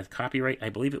 Copyright, I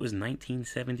believe it was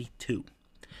 1972.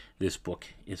 This book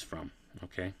is from,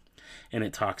 okay? And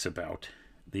it talks about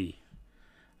the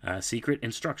secret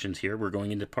instructions here. We're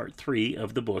going into part 3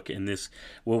 of the book, and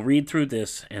we'll read through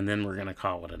this, and then we're going to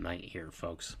call it a night here,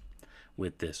 folks,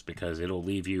 with this, because it'll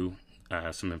leave you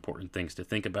some important things to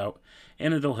think about,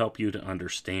 and it'll help you to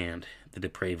understand the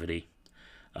depravity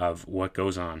of what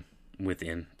goes on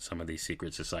within some of these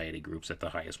secret society groups at the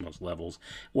highest, most levels,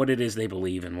 what it is they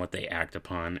believe and what they act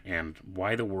upon, and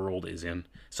why the world is in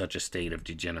such a state of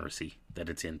degeneracy that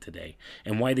it's in today,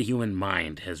 and why the human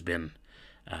mind has been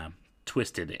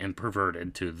twisted and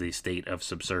perverted to the state of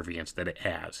subservience that it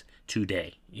has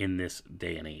today, in this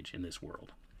day and age, in this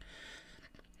world.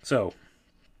 So,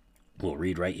 We'll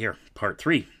read right here. Part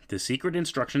 3, The Secret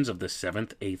Instructions of the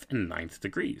 7th, 8th, and 9th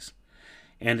Degrees.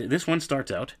 And this one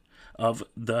starts out, of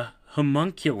the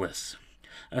homunculus,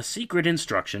 a secret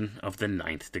instruction of the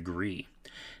 9th degree.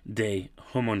 De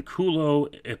homunculo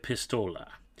epistola.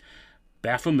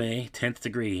 Baphomet, 10th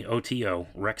degree, O.T.O,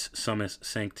 Rex Summus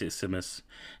Sanctissimus,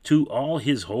 to all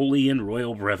his holy and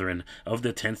royal brethren of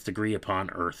the 10th degree upon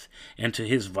earth, and to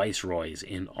his viceroys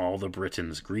in all the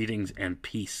Britons, greetings and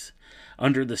peace,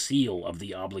 under the seal of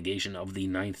the obligation of the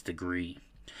 9th degree.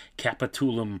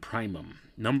 Capitulum primum,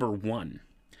 number 1.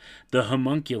 The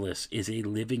homunculus is a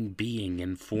living being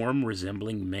in form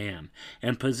resembling man,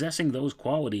 and possessing those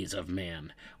qualities of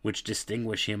man which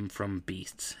distinguish him from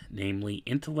beasts, namely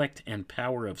intellect and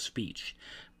power of speech,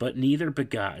 but neither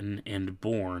begotten and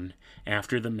born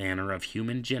after the manner of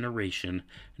human generation,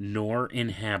 nor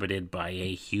inhabited by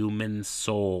a human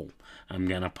soul. I'm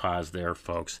going to pause there,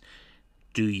 folks.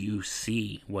 Do you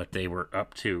see what they were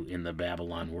up to in the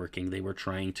Babalon working? They were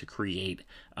trying to create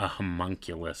a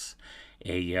homunculus.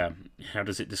 How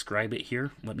does it describe it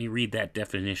here? Let me read that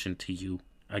definition to you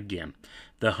again.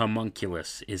 The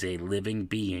homunculus is a living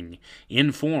being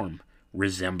in form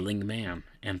resembling man,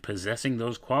 and possessing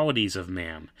those qualities of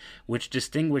man which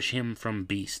distinguish him from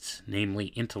beasts, namely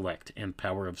intellect and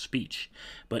power of speech,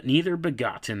 but neither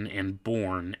begotten and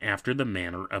born after the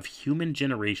manner of human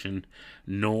generation,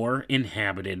 nor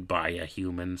inhabited by a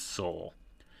human soul.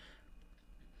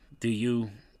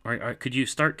 Could you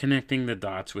start connecting the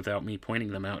dots without me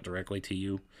pointing them out directly to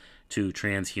you, to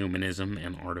transhumanism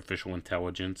and artificial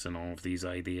intelligence and all of these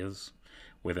ideas?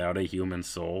 Without a human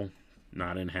soul,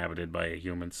 not inhabited by a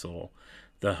human soul.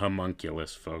 The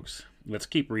homunculus, folks. Let's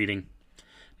keep reading.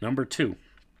 Number 2.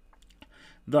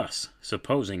 Thus,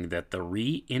 supposing that the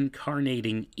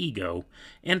reincarnating ego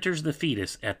enters the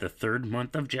fetus at the 3rd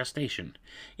month of gestation,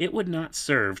 it would not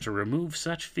serve to remove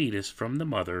such fetus from the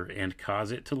mother and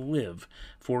cause it to live,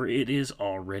 for it is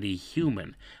already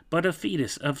human. But a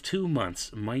fetus of 2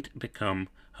 months might become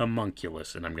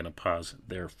homunculus. And I'm going to pause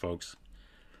there, folks.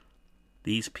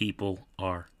 These people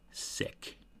are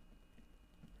sick.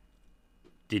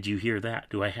 Did you hear that?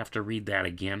 Do I have to read that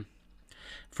again?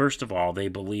 First of all, they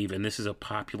believe, and this is a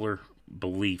popular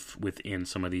belief within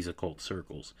some of these occult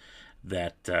circles,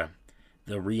 that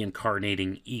the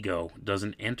reincarnating ego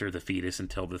doesn't enter the fetus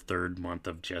until the 3rd month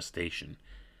of gestation.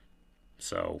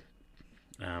 So,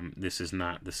 this is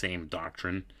not the same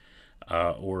doctrine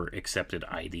or accepted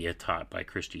idea taught by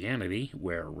Christianity,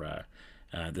 where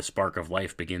the spark of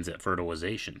life begins at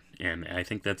fertilization. And I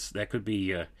think that could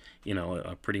be, a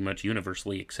pretty much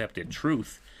universally accepted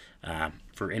truth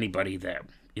for anybody that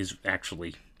is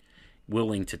actually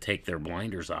willing to take their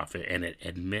blinders off it and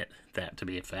admit that to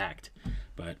be a fact.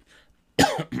 But,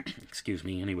 excuse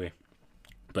me, anyway.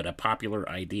 But a popular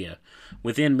idea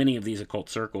within many of these occult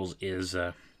circles is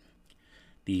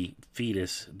the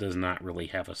fetus does not really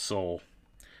have a soul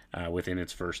within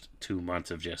its first 2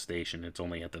 months of gestation. It's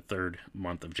only at the 3rd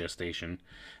month of gestation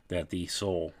that the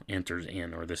soul enters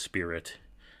in, or the spirit,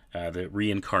 the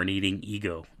reincarnating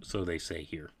ego, so they say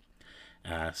here.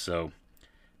 So,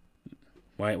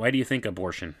 why do you think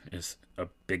abortion is a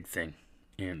big thing?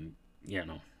 And,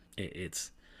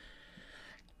 it's...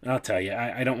 I'll tell you,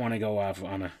 I don't want to go off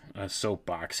on a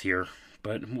soapbox here,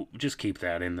 but just keep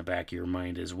that in the back of your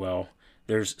mind as well.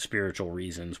 There's spiritual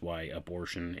reasons why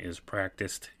abortion is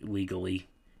practiced legally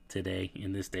today,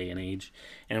 in this day and age,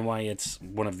 and why it's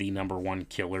one of the number 1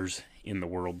 killers in the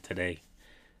world today.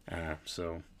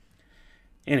 So,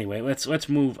 anyway, let's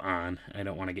move on. I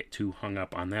don't want to get too hung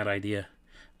up on that idea.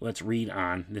 Let's read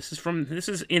on. This is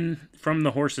from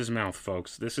the horse's mouth,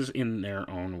 folks. This is in their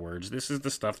own words. This is the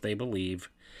stuff they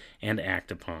believe and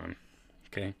act upon.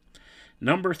 Okay.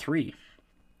 Number 3.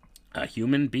 A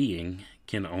human being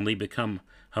can only become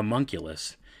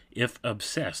homunculus if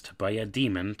obsessed by a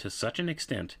demon to such an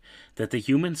extent that the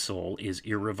human soul is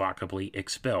irrevocably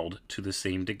expelled to the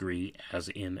same degree as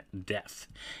in death,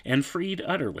 and freed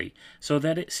utterly, so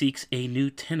that it seeks a new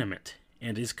tenement,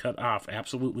 and is cut off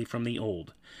absolutely from the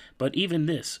old. But even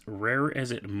this, rare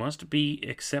as it must be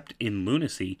except in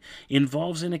lunacy,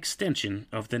 involves an extension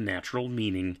of the natural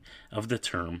meaning of the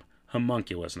term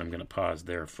homunculus. And I'm going to pause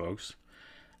there, folks.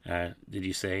 Did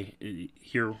you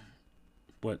hear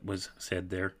what was said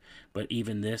there? But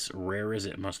even this, rare as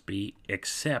it must be,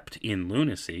 except in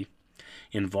lunacy,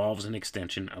 involves an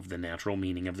extension of the natural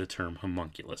meaning of the term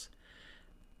homunculus.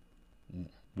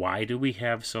 Why do we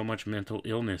have so much mental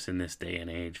illness in this day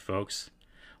and age, folks?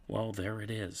 Well, there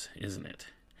it is, isn't it?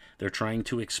 They're trying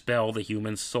to expel the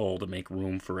human soul to make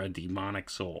room for a demonic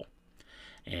soul.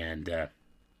 And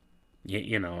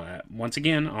once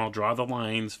again, I'll draw the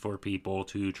lines for people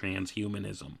to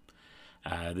transhumanism.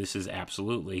 This is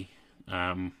absolutely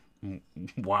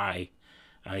why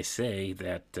I say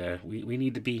that we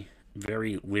need to be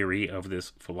very leery of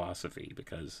this philosophy,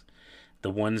 because the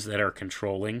ones that are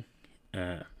controlling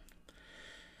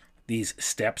these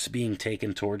steps being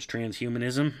taken towards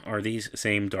transhumanism are these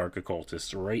same dark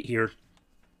occultists right here.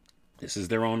 This is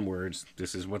their own words.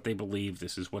 This is what they believe.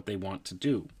 This is what they want to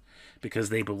do, because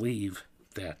they believe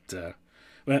that.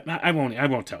 Well, I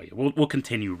won't tell you. We'll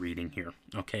continue reading here,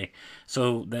 okay?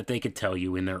 So that they could tell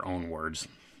you in their own words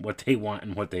what they want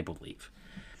and what they believe.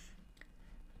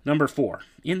 Number 4.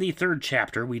 In the 3rd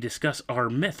chapter, we discuss our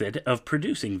method of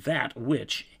producing that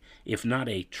which, if not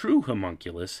a true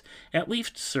homunculus, at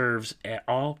least serves at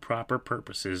all proper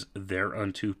purposes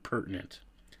thereunto pertinent.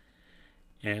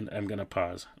 And I'm going to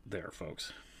pause there,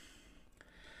 folks.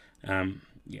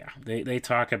 They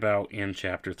talk about in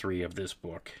chapter 3 of this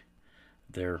book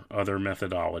their other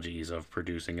methodologies of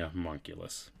producing a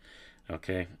homunculus.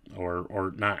 Okay?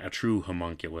 Or not a true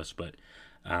homunculus, but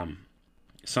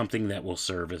something that will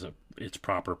serve as its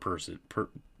proper person.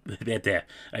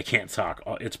 I can't talk.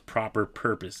 Its proper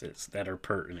purposes that are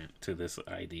pertinent to this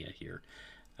idea here.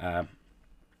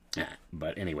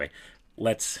 But anyway,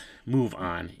 let's move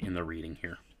on in the reading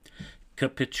here.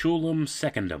 Capitulum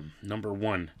secundum, number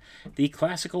 1. The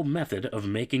classical method of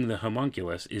making the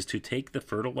homunculus is to take the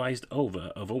fertilized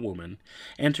ova of a woman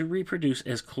and to reproduce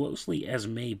as closely as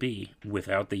may be,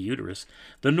 without the uterus,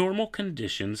 the normal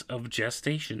conditions of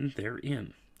gestation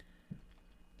therein.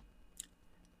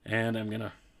 And I'm going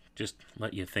to just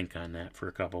let you think on that for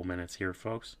a couple minutes here,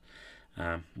 folks.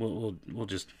 We'll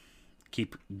just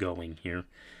keep going here.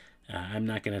 I'm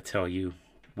not going to tell you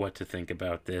what to think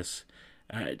about this.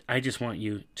 I just want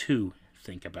you to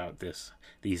think about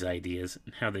these ideas,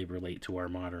 and how they relate to our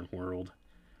modern world.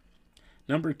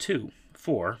 Number 2,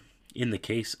 4. In the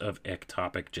case of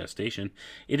ectopic gestation,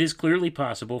 it is clearly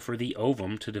possible for the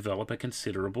ovum to develop a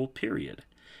considerable period,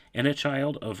 and a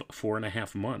child of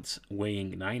 4.5 months,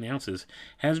 weighing 9 ounces,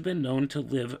 has been known to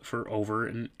live for over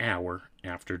an hour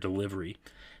after delivery.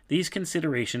 These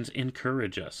considerations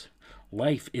encourage us.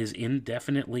 Life is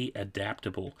indefinitely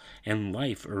adaptable, and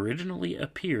life originally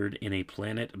appeared in a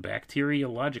planet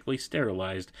bacteriologically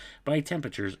sterilized by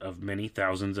temperatures of many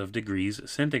thousands of degrees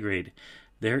centigrade.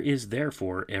 There is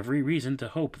therefore every reason to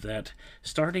hope that,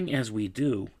 starting as we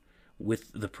do, with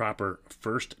the proper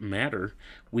first matter,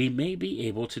 we may be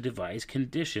able to devise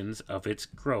conditions of its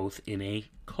growth in a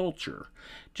culture,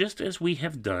 just as we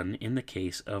have done in the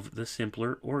case of the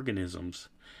simpler organisms.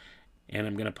 And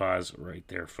I'm going to pause right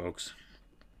there, folks.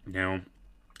 Now,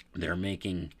 they're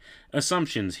making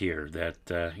assumptions here that,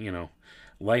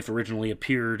 life originally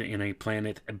appeared in a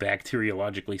planet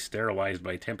bacteriologically sterilized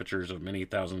by temperatures of many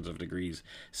thousands of degrees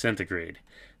centigrade.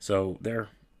 So they're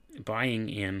buying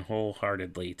in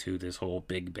wholeheartedly to this whole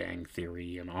Big Bang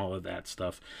theory and all of that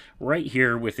stuff right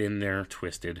here within their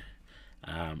twisted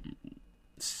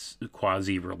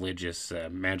quasi-religious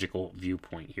magical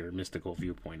viewpoint here, mystical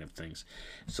viewpoint of things.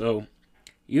 So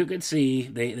you could see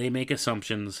they make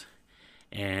assumptions,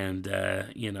 and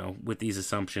with these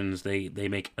assumptions they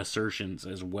make assertions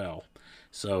as well.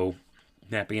 So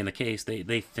that being the case,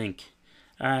 they think,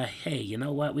 hey, you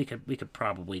know what, we could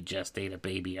probably gestate a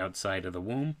baby outside of the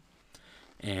womb.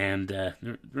 And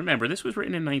remember, this was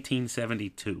written in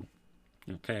 1972.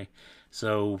 Okay,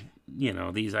 so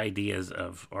these ideas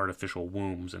of artificial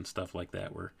wombs and stuff like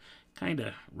that were kind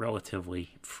of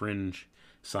relatively fringe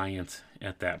science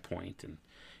at that point, and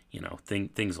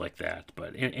things like that.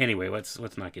 But anyway, let's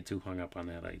not get too hung up on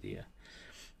that idea.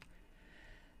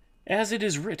 As it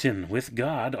is written, with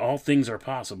God all things are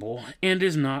possible, and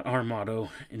is not our motto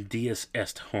Deus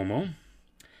est homo?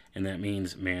 And that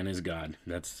means man is God.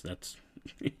 That's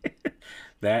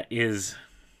that is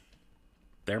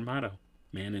their motto.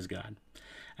 Man is God.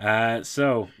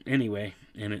 So anyway,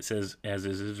 and it says, as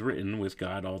it is written, with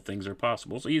God all things are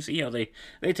possible. So you see how they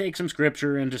take some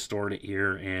scripture and distort it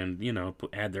here, and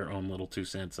add their own little 2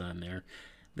 cents on there.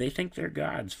 They think they're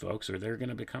gods, folks, or they're going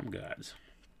to become gods.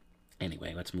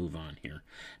 Anyway, let's move on here.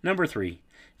 Number 3,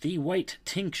 the white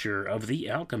tincture of the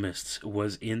alchemists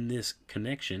was in this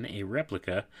connection a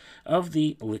replica of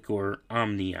the liquor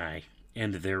omnii,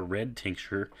 and their red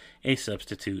tincture a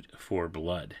substitute for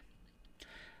blood.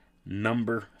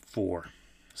 Number 4.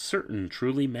 Certain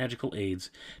truly magical aids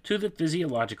to the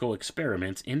physiological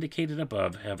experiments indicated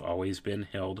above have always been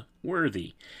held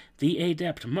worthy. The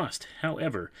adept must,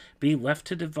 however, be left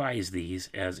to devise these,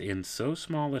 as in so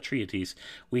small a treatise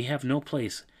we have no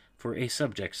place for a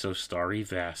subject so starry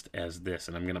vast as this.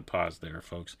 And I'm going to pause there,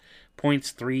 folks.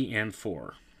 Points 3 and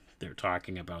 4. they're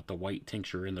talking about the white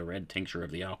tincture and the red tincture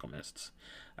of the alchemists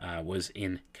was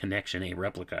in connection a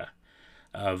replica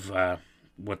of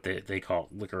what they call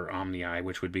liquor omni,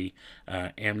 which would be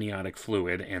amniotic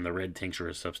fluid, and the red tincture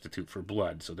is substitute for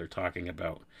blood. So they're talking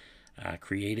about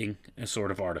creating a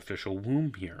sort of artificial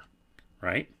womb here,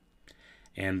 right?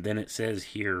 And then it says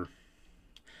here,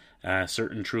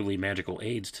 certain truly magical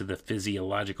aids to the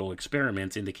physiological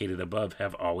experiments indicated above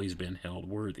have always been held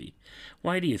worthy.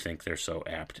 Why do you think they're so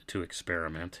apt to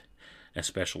experiment,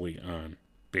 especially on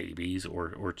babies,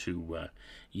 or to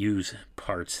use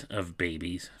parts of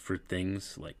babies for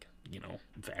things like,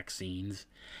 vaccines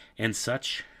and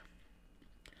such?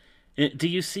 Do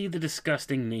you see the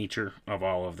disgusting nature of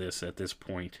all of this at this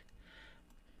point?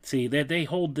 See, that they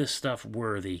hold this stuff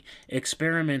worthy,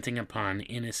 experimenting upon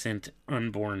innocent,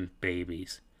 unborn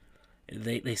babies.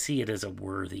 They see it as a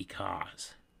worthy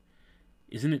cause.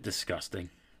 Isn't it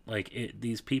disgusting? Like,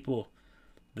 these people,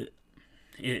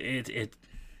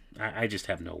 I just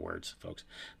have no words, folks.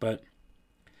 But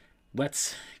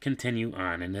let's continue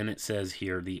on. And then it says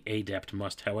here, the adept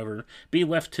must, however, be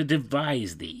left to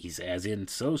devise these, as in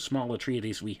so small a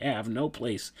treatise we have no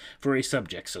place for a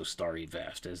subject so starry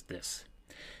vast as this.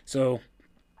 So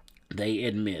they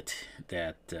admit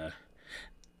that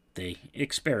they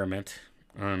experiment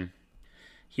on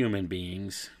human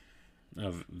beings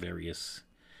of various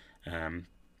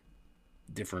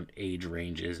different age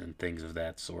ranges and things of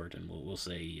that sort, and we'll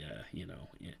say,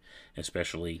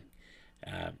 especially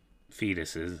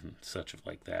fetuses and such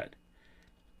like that.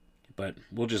 But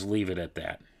we'll just leave it at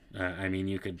that. I mean,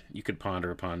 you could ponder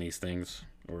upon these things,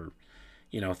 or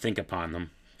think upon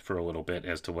them for a little bit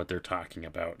as to what they're talking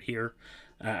about here.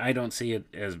 I don't see it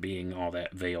as being all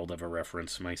that veiled of a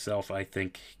reference myself. I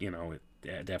think,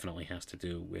 it definitely has to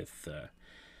do with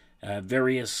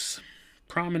various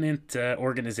prominent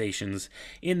organizations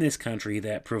in this country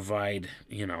that provide,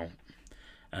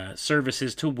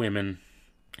 services to women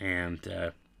and,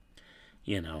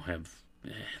 have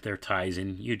their ties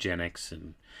in eugenics,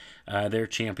 and they're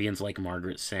champions like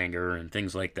Margaret Sanger and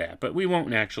things like that. But we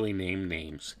won't actually name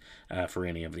names for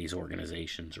any of these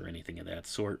organizations or anything of that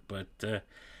sort. But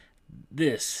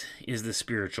this is the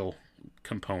spiritual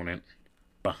component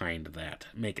behind that.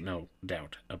 Make no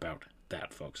doubt about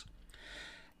that, folks.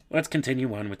 Let's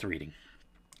continue on with the reading.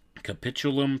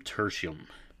 Capitulum tertium.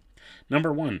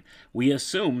 Number 1, we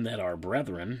assume that our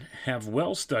brethren have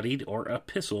well studied our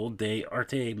Epistle de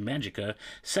Arte Magica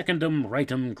Secundum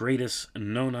Ritum Gradus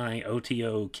Noni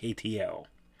O.T.O. KTL.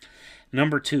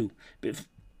 Number 2,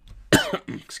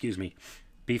 excuse me.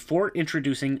 Before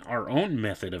introducing our own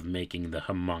method of making the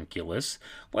homunculus,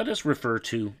 let us refer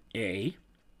to A,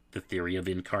 the theory of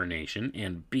incarnation,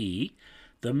 and B,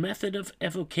 the method of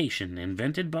evocation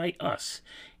invented by us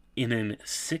in an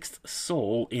sixth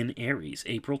soul in Aries,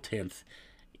 April 10th,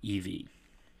 EV.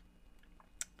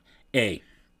 A.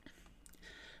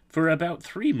 For about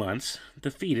 3 months,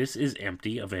 the fetus is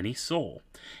empty of any soul.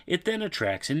 It then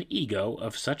attracts an ego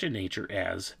of such a nature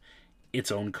as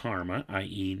its own karma,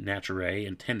 i.e. naturae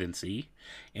and tendency,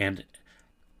 and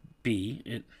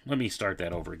B. Let me start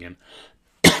that over again.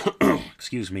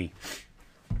 Excuse me.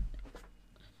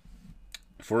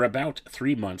 For about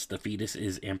 3 months, the fetus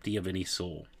is empty of any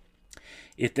soul.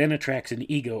 It then attracts an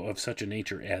ego of such a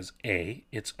nature as A,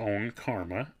 its own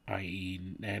karma, i.e.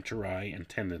 naturae and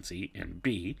tendency, and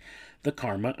B, the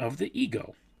karma of the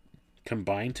ego,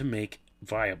 combined to make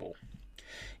viable.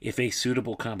 If a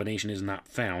suitable combination is not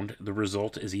found, the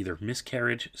result is either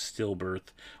miscarriage,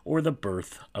 stillbirth, or the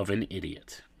birth of an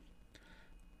idiot.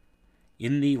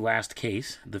 In the last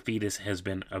case, the fetus has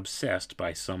been obsessed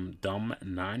by some dumb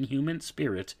non-human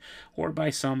spirit or by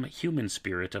some human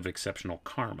spirit of exceptional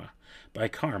karma. By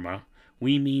karma,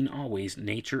 we mean always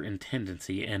nature and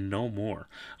tendency and no more,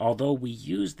 although we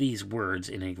use these words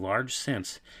in a large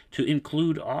sense to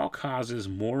include all causes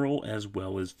moral as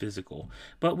well as physical.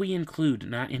 But we include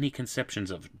not any conceptions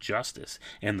of justice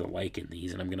and the like in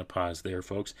these, and I'm going to pause there,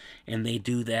 folks, and they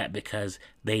do that because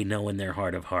they know in their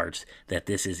heart of hearts that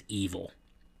this is evil.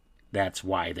 That's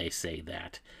why they say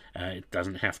that. It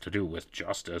doesn't have to do with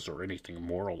justice or anything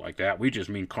moral like that. We just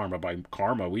mean karma by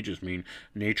karma. We just mean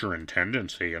nature and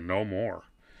tendency and no more.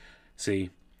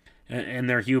 See? And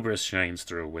their hubris shines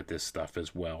through with this stuff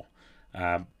as well.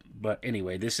 But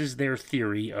anyway, this is their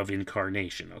theory of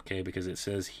incarnation, okay? Because it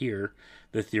says here,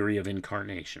 the theory of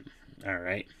incarnation. All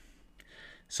right?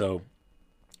 So,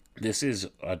 this is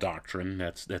a doctrine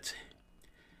that's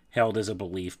held as a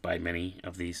belief by many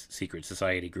of these secret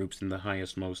society groups in the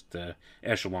highest, most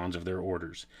echelons of their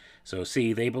orders. So,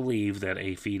 see, they believe that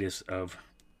a fetus of,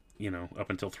 up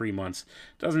until 3 months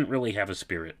doesn't really have a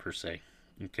spirit, per se.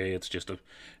 Okay, it's just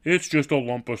a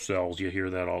lump of cells. You hear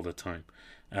that all the time.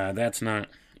 That's not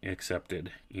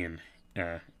accepted in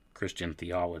Christian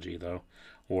theology, though.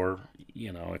 Or,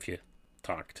 if you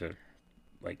talk to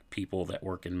like people that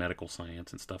work in medical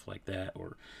science and stuff like that,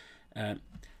 or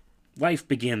life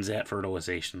begins at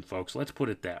fertilization, folks. Let's put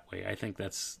it that way. I think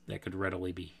that could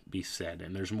readily be said.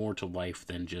 And there's more to life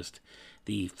than just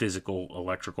the physical,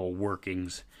 electrical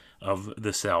workings of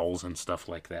the cells and stuff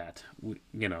like that.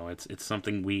 It's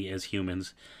something we as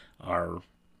humans are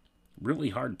really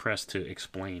hard pressed to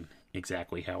explain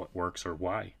exactly how it works or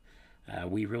why.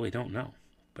 We really don't know.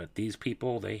 But these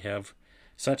people, they have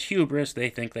such hubris, they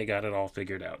think they got it all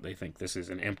figured out. They think this is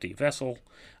an empty vessel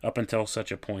up until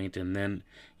such a point, and then,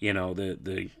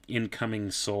 the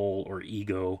incoming soul or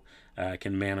ego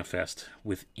can manifest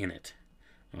within it.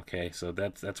 Okay, so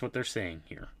that's what they're saying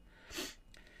here.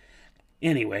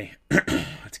 Anyway,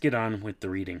 let's get on with the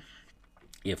reading.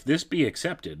 If this be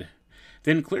accepted,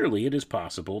 then clearly it is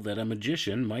possible that a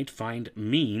magician might find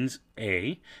means,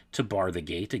 A, to bar the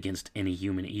gate against any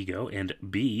human ego, and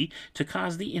B, to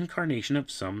cause the incarnation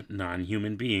of some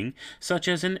non-human being, such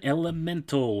as an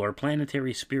elemental or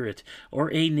planetary spirit,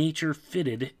 or a nature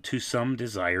fitted to some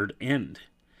desired end.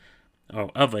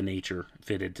 Of a nature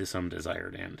fitted to some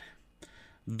desired end.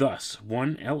 Thus,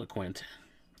 one eloquent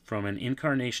from an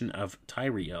incarnation of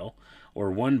Tyrael, or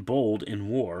one bold in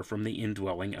war from the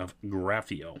indwelling of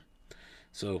Graphiel.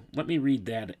 So let me read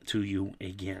that to you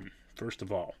again. First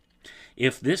of all,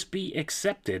 if this be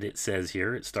accepted, it says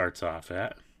here, it starts off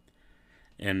at,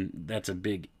 and that's a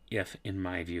big if in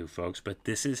my view, folks, but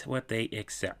this is what they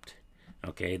accept.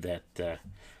 Okay, that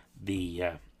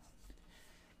the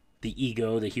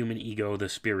ego, the human ego, the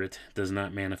spirit, does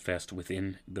not manifest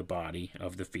within the body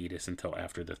of the fetus until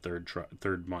after the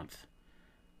third month.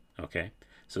 Okay,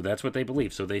 so that's what they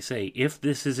believe. So they say, if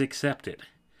this is accepted,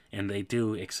 and they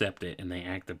do accept it and they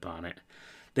act upon it,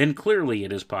 then clearly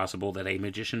it is possible that a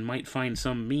magician might find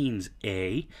some means,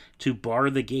 A, to bar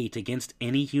the gate against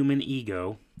any human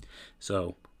ego.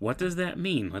 So what does that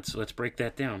mean? Let's break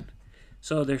that down.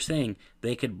 So they're saying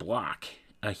they could block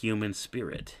a human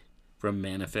spirit from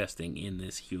manifesting in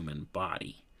this human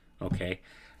body. Okay?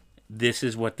 This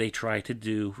is what they try to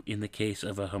do in the case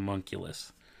of a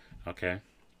homunculus. Okay?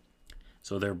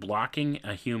 So they're blocking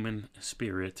a human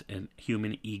spirit and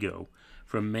human ego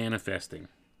from manifesting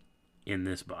in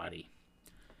this body.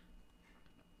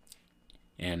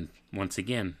 And once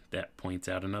again, that points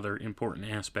out another important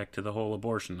aspect to the whole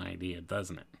abortion idea,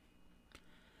 doesn't it?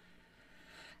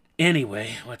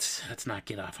 Anyway, let's not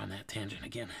get off on that tangent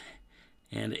again.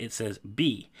 And it says,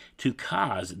 B, to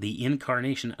cause the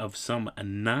incarnation of some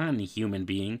non-human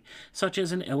being, such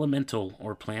as an elemental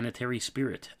or planetary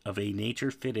spirit, of a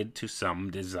nature fitted to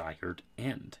some desired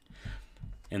end.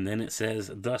 And then it says,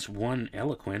 thus one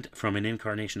eloquent from an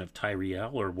incarnation of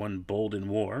Tyrael, or one bold in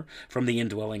war, from the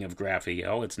indwelling of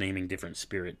Graphiel. It's naming different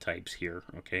spirit types here,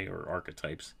 okay, or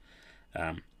archetypes.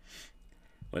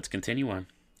 Let's continue on.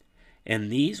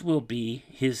 And these will be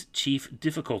his chief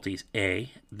difficulties. A,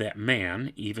 that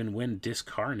man, even when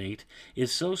discarnate,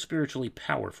 is so spiritually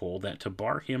powerful that to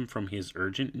bar him from his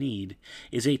urgent need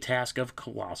is a task of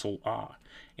colossal awe.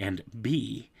 And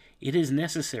B, it is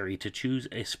necessary to choose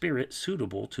a spirit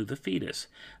suitable to the fetus.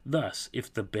 Thus,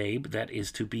 if the babe that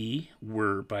is to be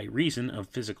were by reason of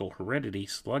physical heredity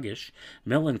sluggish,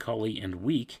 melancholy, and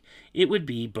weak, it would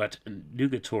be but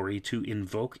nugatory to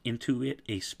invoke into it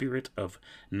a spirit of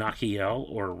Nachiel,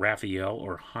 or Raphael,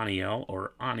 or Haniel,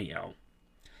 or Aniel.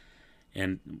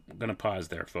 And I'm going to pause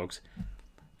there, folks.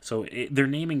 So they're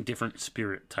naming different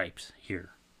spirit types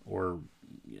here, or,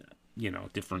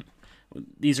 different.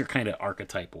 These are kind of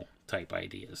archetypal type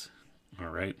ideas, all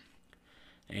right?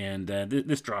 And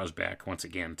this draws back, once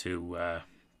again, to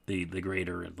the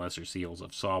greater and lesser seals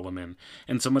of Solomon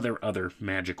and some of their other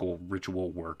magical ritual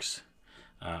works,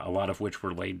 a lot of which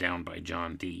were laid down by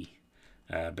John Dee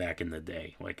back in the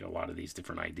day, like a lot of these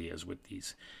different ideas with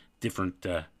these different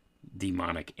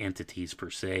demonic entities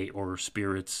per se, or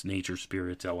spirits, nature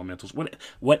spirits, elementals,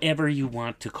 whatever you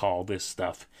want to call this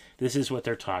stuff. This is what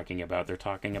they're talking about. They're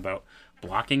talking about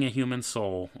blocking a human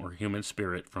soul or human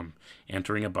spirit from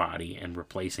entering a body and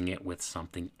replacing it with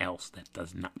something else that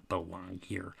does not belong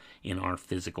here in our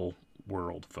physical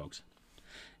world, folks.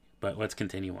 But let's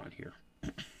continue on here.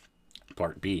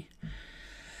 Part B.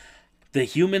 The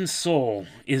human soul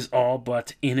is all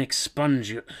but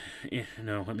inexpugnable.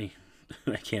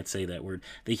 I can't say that word.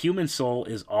 The human soul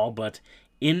is all but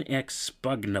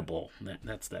inexpugnable.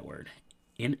 That's that word.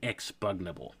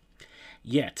 Inexpugnable.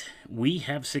 Yet we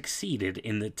have succeeded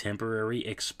in the temporary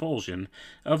expulsion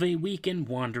of a weak and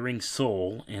wandering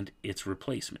soul and its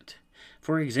replacement.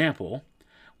 For example,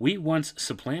 we once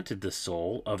supplanted the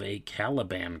soul of a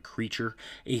Caliban creature,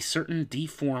 a certain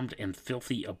deformed and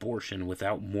filthy abortion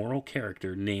without moral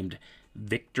character named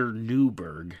Victor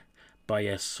Newberg, by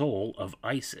a soul of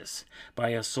Isis, by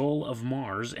a soul of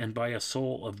Mars, and by a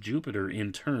soul of Jupiter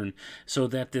in turn, so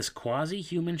that this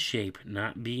quasi-human shape,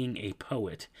 not being a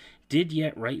poet, did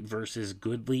yet write verses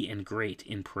goodly and great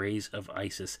in praise of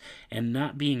Isis, and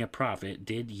not being a prophet,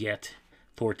 did yet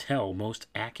foretell most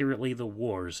accurately the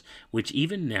wars which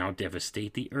even now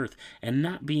devastate the earth, and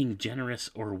not being generous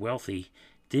or wealthy,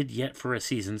 did yet for a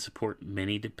season support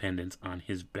many dependents on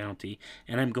his bounty.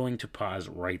 And I'm going to pause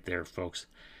right there, folks.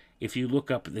 If you look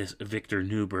up this Victor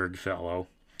Newberg fellow,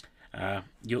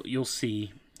 you'll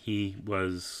see he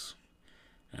was,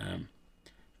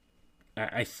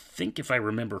 I think if I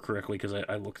remember correctly, because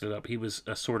I looked it up, he was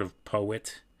a sort of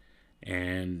poet,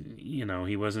 and,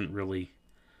 he wasn't really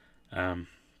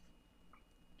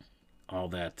all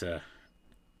that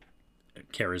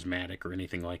charismatic or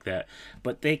anything like that.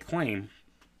 But they claim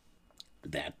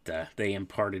that they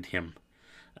imparted him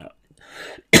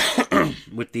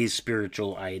with these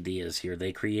spiritual ideas here.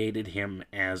 They created him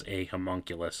as a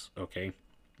homunculus, okay?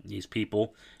 These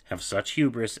people have such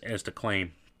hubris as to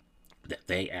claim that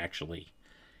they actually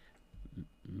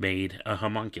made a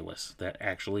homunculus that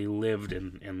actually lived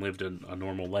and lived a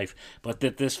normal life. But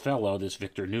that this fellow, this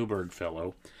Victor Newberg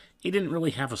fellow, he didn't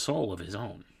really have a soul of his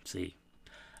own, see?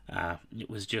 It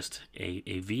was just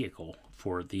a vehicle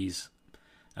for these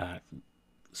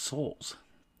souls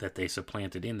that they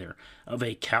supplanted in there, of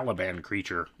a Caliban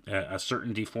creature, a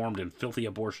certain deformed and filthy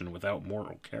abortion without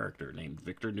moral character named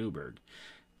Victor Newberg.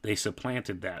 They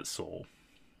supplanted that soul.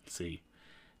 See,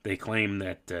 they claim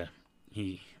that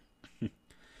he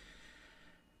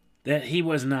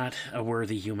was not a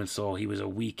worthy human soul. He was a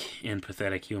weak and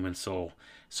pathetic human soul.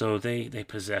 So they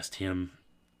possessed him,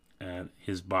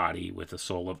 his body, with a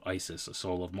soul of Isis, a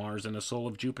soul of Mars, and a soul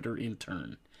of Jupiter in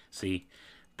turn. See,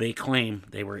 they claim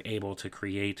they were able to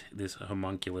create this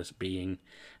homunculus being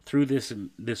through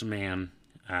this man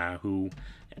who,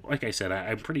 like I said,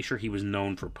 I'm pretty sure he was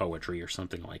known for poetry or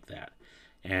something like that.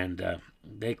 And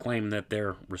they claim that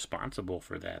they're responsible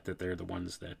for that they're the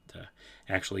ones that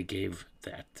actually gave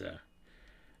that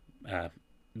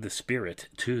the spirit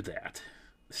to that.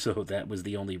 So that was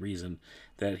the only reason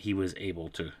that he was able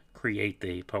to create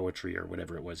the poetry or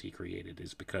whatever it was he created,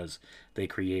 is because they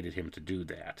created him to do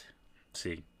that.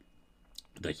 See,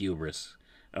 the hubris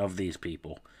of these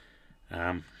people.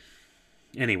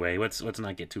 Anyway, let's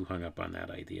not get too hung up on that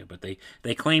idea. But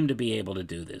they claim to be able to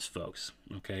do this, folks.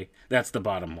 Okay? That's the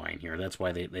bottom line here. That's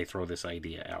why they throw this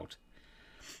idea out.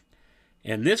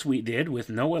 And this we did with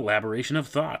no elaboration of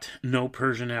thought, no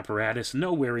Persian apparatus,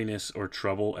 no weariness or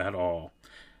trouble at all.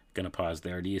 Gonna pause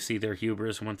there. Do you see their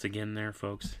hubris once again there,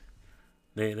 folks?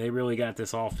 They really got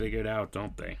this all figured out,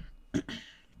 don't they?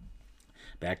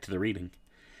 Back to the reading.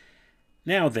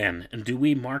 Now then, do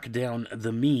we mark down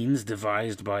the means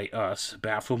devised by us,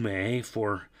 Baphomet,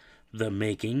 for the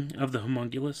making of the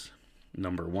homunculus?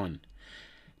 Number 1.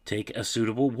 Take a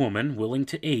suitable woman willing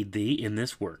to aid thee in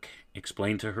this work.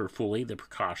 Explain to her fully the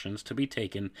precautions to be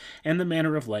taken and the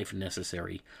manner of life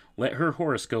necessary. Let her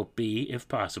horoscope be, if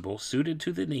possible, suited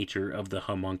to the nature of the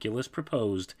homunculus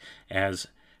proposed, as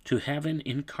to have an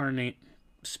incarnate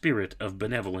spirit of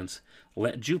benevolence.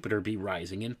 Let Jupiter be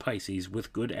rising in Pisces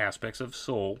with good aspects of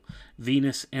soul,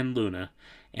 Venus and Luna,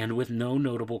 and with no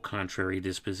notable contrary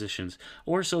dispositions,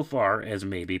 or so far as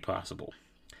may be possible.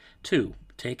 2.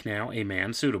 Take now a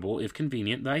man suitable, if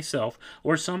convenient, thyself,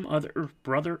 or some other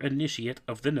brother initiate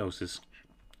of the Gnosis,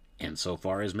 and so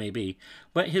far as may be,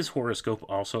 let his horoscope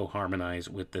also harmonize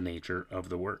with the nature of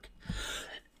the work.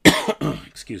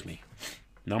 Excuse me.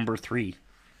 Number 3.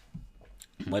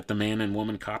 Let the man and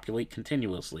woman copulate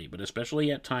continuously, but especially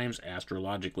at times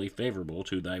astrologically favorable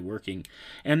to thy working,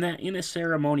 and that in a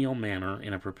ceremonial manner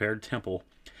in a prepared temple,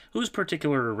 whose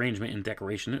particular arrangement and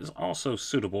decoration is also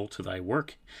suitable to thy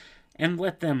work. And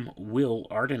let them will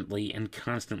ardently and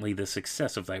constantly the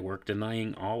success of thy work,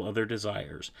 denying all other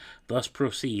desires. Thus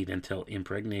proceed until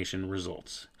impregnation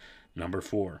results. Number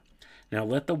 4. Now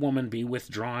let the woman be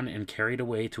withdrawn and carried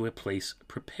away to a place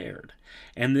prepared.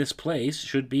 And this place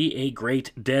should be a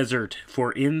great desert,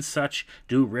 for in such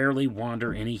do rarely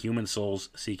wander any human souls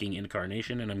seeking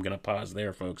incarnation. And I'm going to pause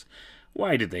there, folks.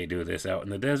 Why did they do this out in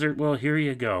the desert? Well, here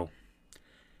you go.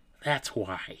 That's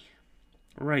why.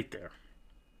 Right there.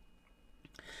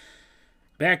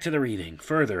 Back to the reading.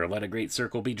 Further, let a great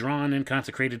circle be drawn and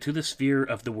consecrated to the sphere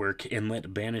of the work, and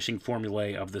let banishing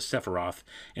formulae of the Sephiroth,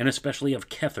 and especially of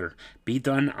Kether, be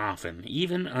done often,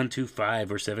 even unto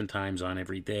 5 or 7 times on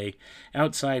every day,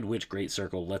 outside which great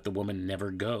circle let the woman never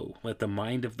go. Let the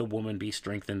mind of the woman be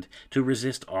strengthened to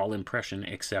resist all impression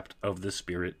except of the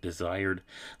spirit desired.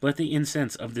 Let the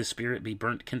incense of the spirit be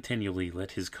burnt continually.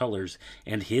 Let his colors,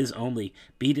 and his only,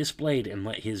 be displayed, and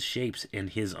let his shapes,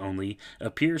 and his only,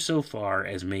 appear so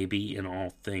far as may be in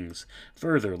all things.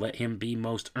 Further, let him be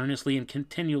most earnestly and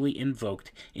continually invoked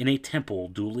in a temple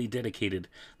duly dedicated,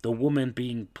 the woman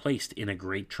being placed in a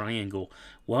great triangle,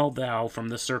 while thou from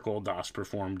the circle dost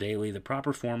perform daily the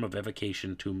proper form of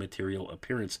evocation to material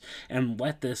appearance. And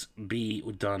let this be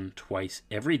done twice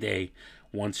every day,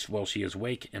 once while she is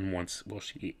awake and once while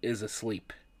she is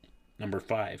asleep. Number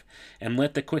 5, and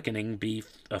let the quickening be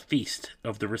a feast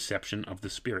of the reception of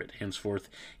the Spirit. Henceforth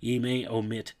ye may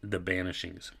omit the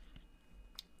banishings.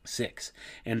 6,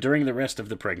 and during the rest of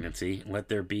the pregnancy, let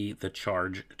there be the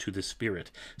charge to the Spirit,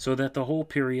 so that the whole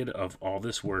period of all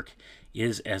this work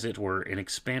is, as it were, an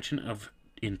expansion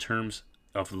in terms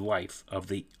of life of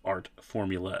the art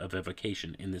formula of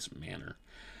evocation in this manner.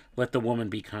 Let the woman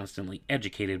be constantly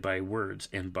educated by words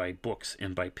and by books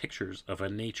and by pictures of a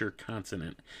nature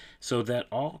consonant, so that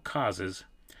all causes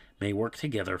may work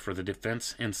together for the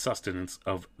defense and sustenance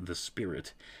of the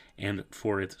spirit, and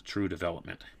for its true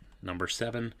development. Number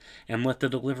 7, and let the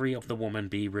delivery of the woman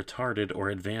be retarded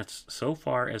or advanced so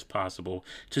far as possible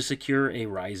to secure a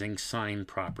rising sign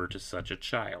proper to such a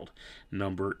child.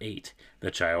 Number 8, the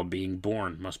child being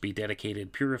born must be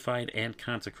dedicated, purified, and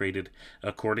consecrated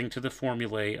according to the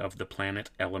formulae of the planet,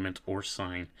 element, or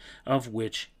sign, of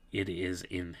which it is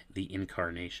in the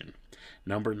incarnation.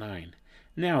 Number 9,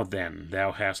 now then,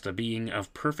 thou hast a being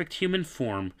of perfect human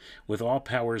form, with all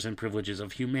powers and privileges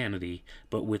of humanity,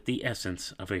 but with the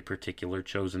essence of a particular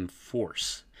chosen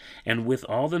force, and with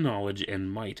all the knowledge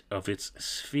and might of its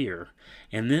sphere.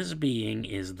 And this being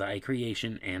is thy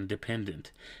creation and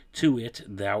dependent. To it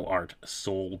thou art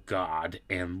sole God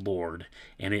and Lord,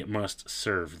 and it must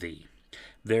serve thee.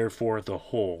 Therefore the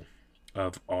whole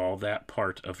of all that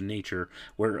part of nature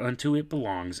whereunto it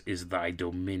belongs is thy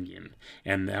dominion,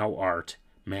 and thou art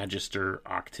Magister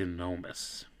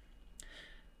Octinomus.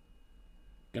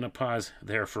 Gonna pause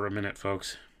there for a minute,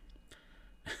 folks.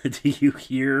 Do you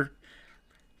hear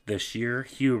the sheer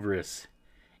hubris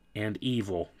and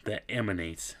evil that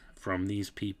emanates from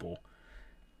these people?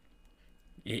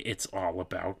 It's all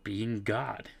about being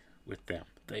God with them.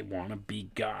 They want to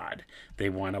be God. They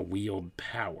want to wield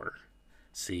power.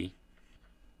 See?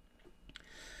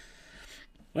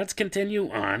 Let's continue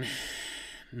on.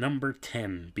 Number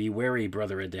 10, be wary,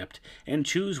 brother adept, and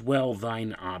choose well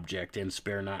thine object, and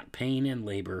spare not pain and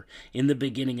labor in the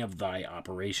beginning of thy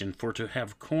operation, for to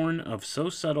have corn of so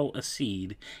subtle a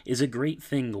seed is a great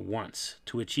thing once.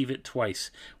 To achieve it twice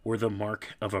were the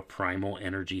mark of a primal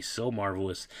energy so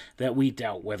marvelous that we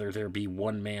doubt whether there be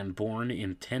one man born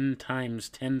in 10 times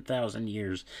 10,000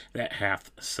 years that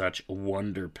hath such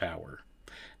wonder power.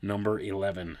 Number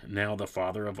 11, now the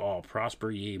Father of all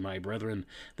prosper ye, my brethren,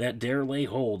 that dare lay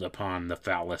hold upon the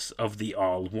phallus of the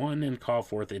All-One, and call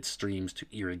forth its streams to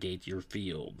irrigate your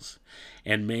fields.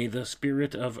 And may the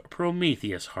spirit of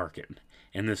Prometheus hearken,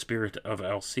 and the spirit of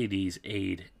Alcides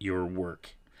aid your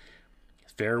work.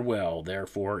 Farewell,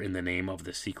 therefore, in the name of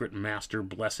the secret master,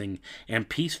 blessing and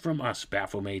peace from us,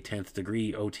 Baphomet 10th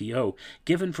degree O.T.O,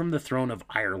 given from the throne of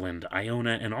Ireland,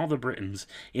 Iona, and all the Britons,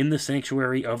 in the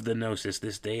sanctuary of the Gnosis,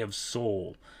 this day of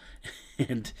Sol.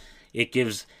 And it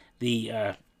gives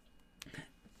the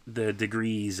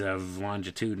degrees of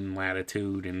longitude and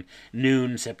latitude, and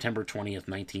noon, September 20th,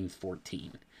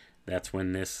 1914. That's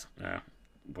when this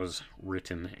was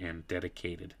written and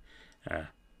dedicated.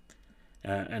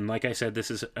 And like I said,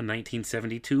 this is a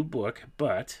 1972 book,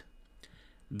 but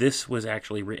this was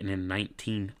actually written in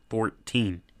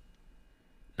 1914.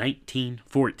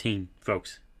 1914,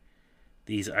 folks.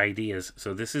 These ideas.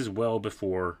 So this is well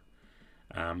before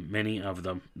many of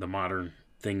the modern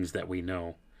things that we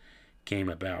know came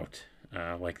about,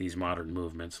 like these modern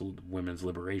movements, women's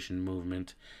liberation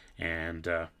movement, and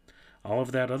all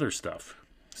of that other stuff.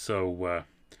 So,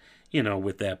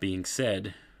 with that being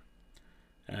said,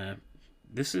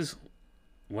 this is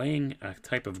laying a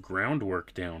type of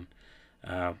groundwork down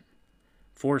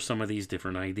for some of these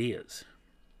different ideas.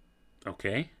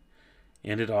 Okay?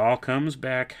 And it all comes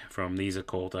back from these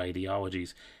occult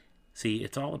ideologies. See,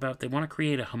 it's all about, they want to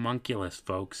create a homunculus,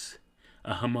 folks.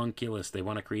 A homunculus. They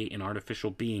want to create an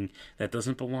artificial being that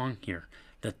doesn't belong here,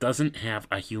 that doesn't have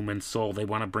a human soul. They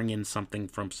want to bring in something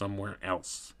from somewhere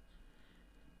else.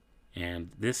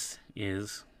 And this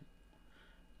is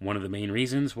one of the main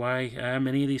reasons why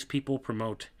many of these people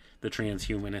promote the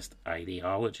transhumanist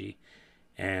ideology.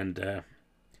 And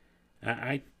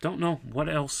I don't know what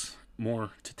else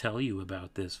more to tell you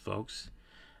about this, folks.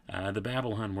 The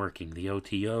Babalon working, the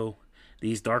O.T.O,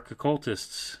 these dark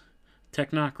occultists,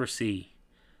 technocracy,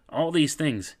 all these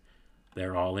things,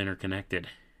 they're all interconnected.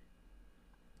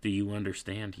 Do you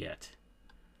understand yet?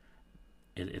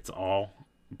 It's all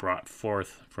brought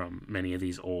forth from many of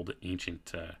these old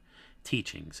ancient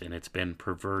teachings, and it's been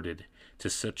perverted to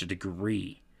such a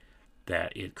degree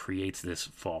that it creates this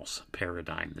false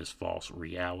paradigm, this false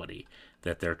reality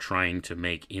that they're trying to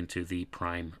make into the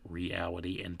prime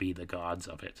reality and be the gods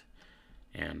of it.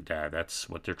 And that's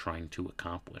what they're trying to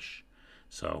accomplish.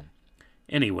 So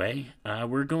anyway,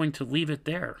 we're going to leave it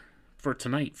there for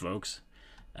tonight, folks.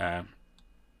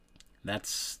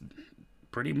 That's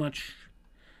pretty much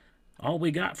all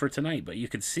we got for tonight, but you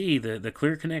could see the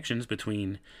clear connections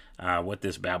between what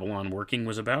this Babalon working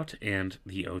was about and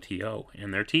the O.T.O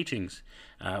and their teachings,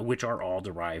 which are all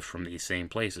derived from these same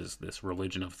places, this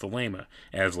religion of Thelema,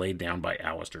 as laid down by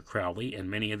Aleister Crowley, and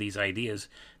many of these ideas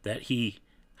that he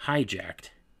hijacked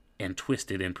and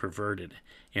twisted and perverted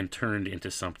and turned into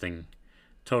something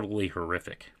totally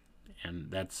horrific.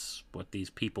 And that's what these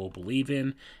people believe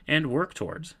in and work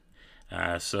towards.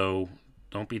 So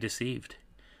don't be deceived.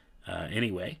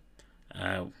 Anyway,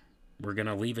 we're going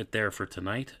to leave it there for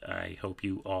tonight. I hope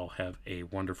you all have a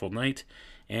wonderful night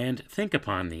and think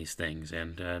upon these things.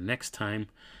 And next time,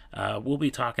 we'll be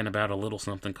talking about a little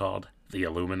something called the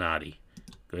Illuminati.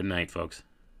 Good night, folks.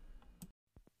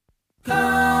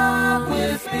 Come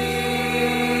with me.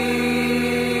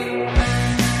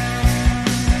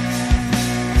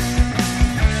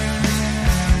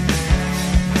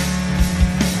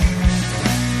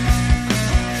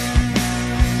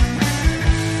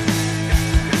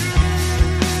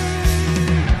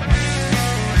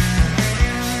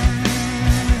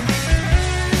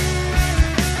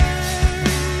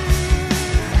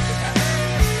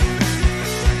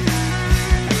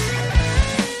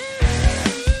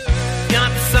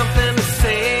 Something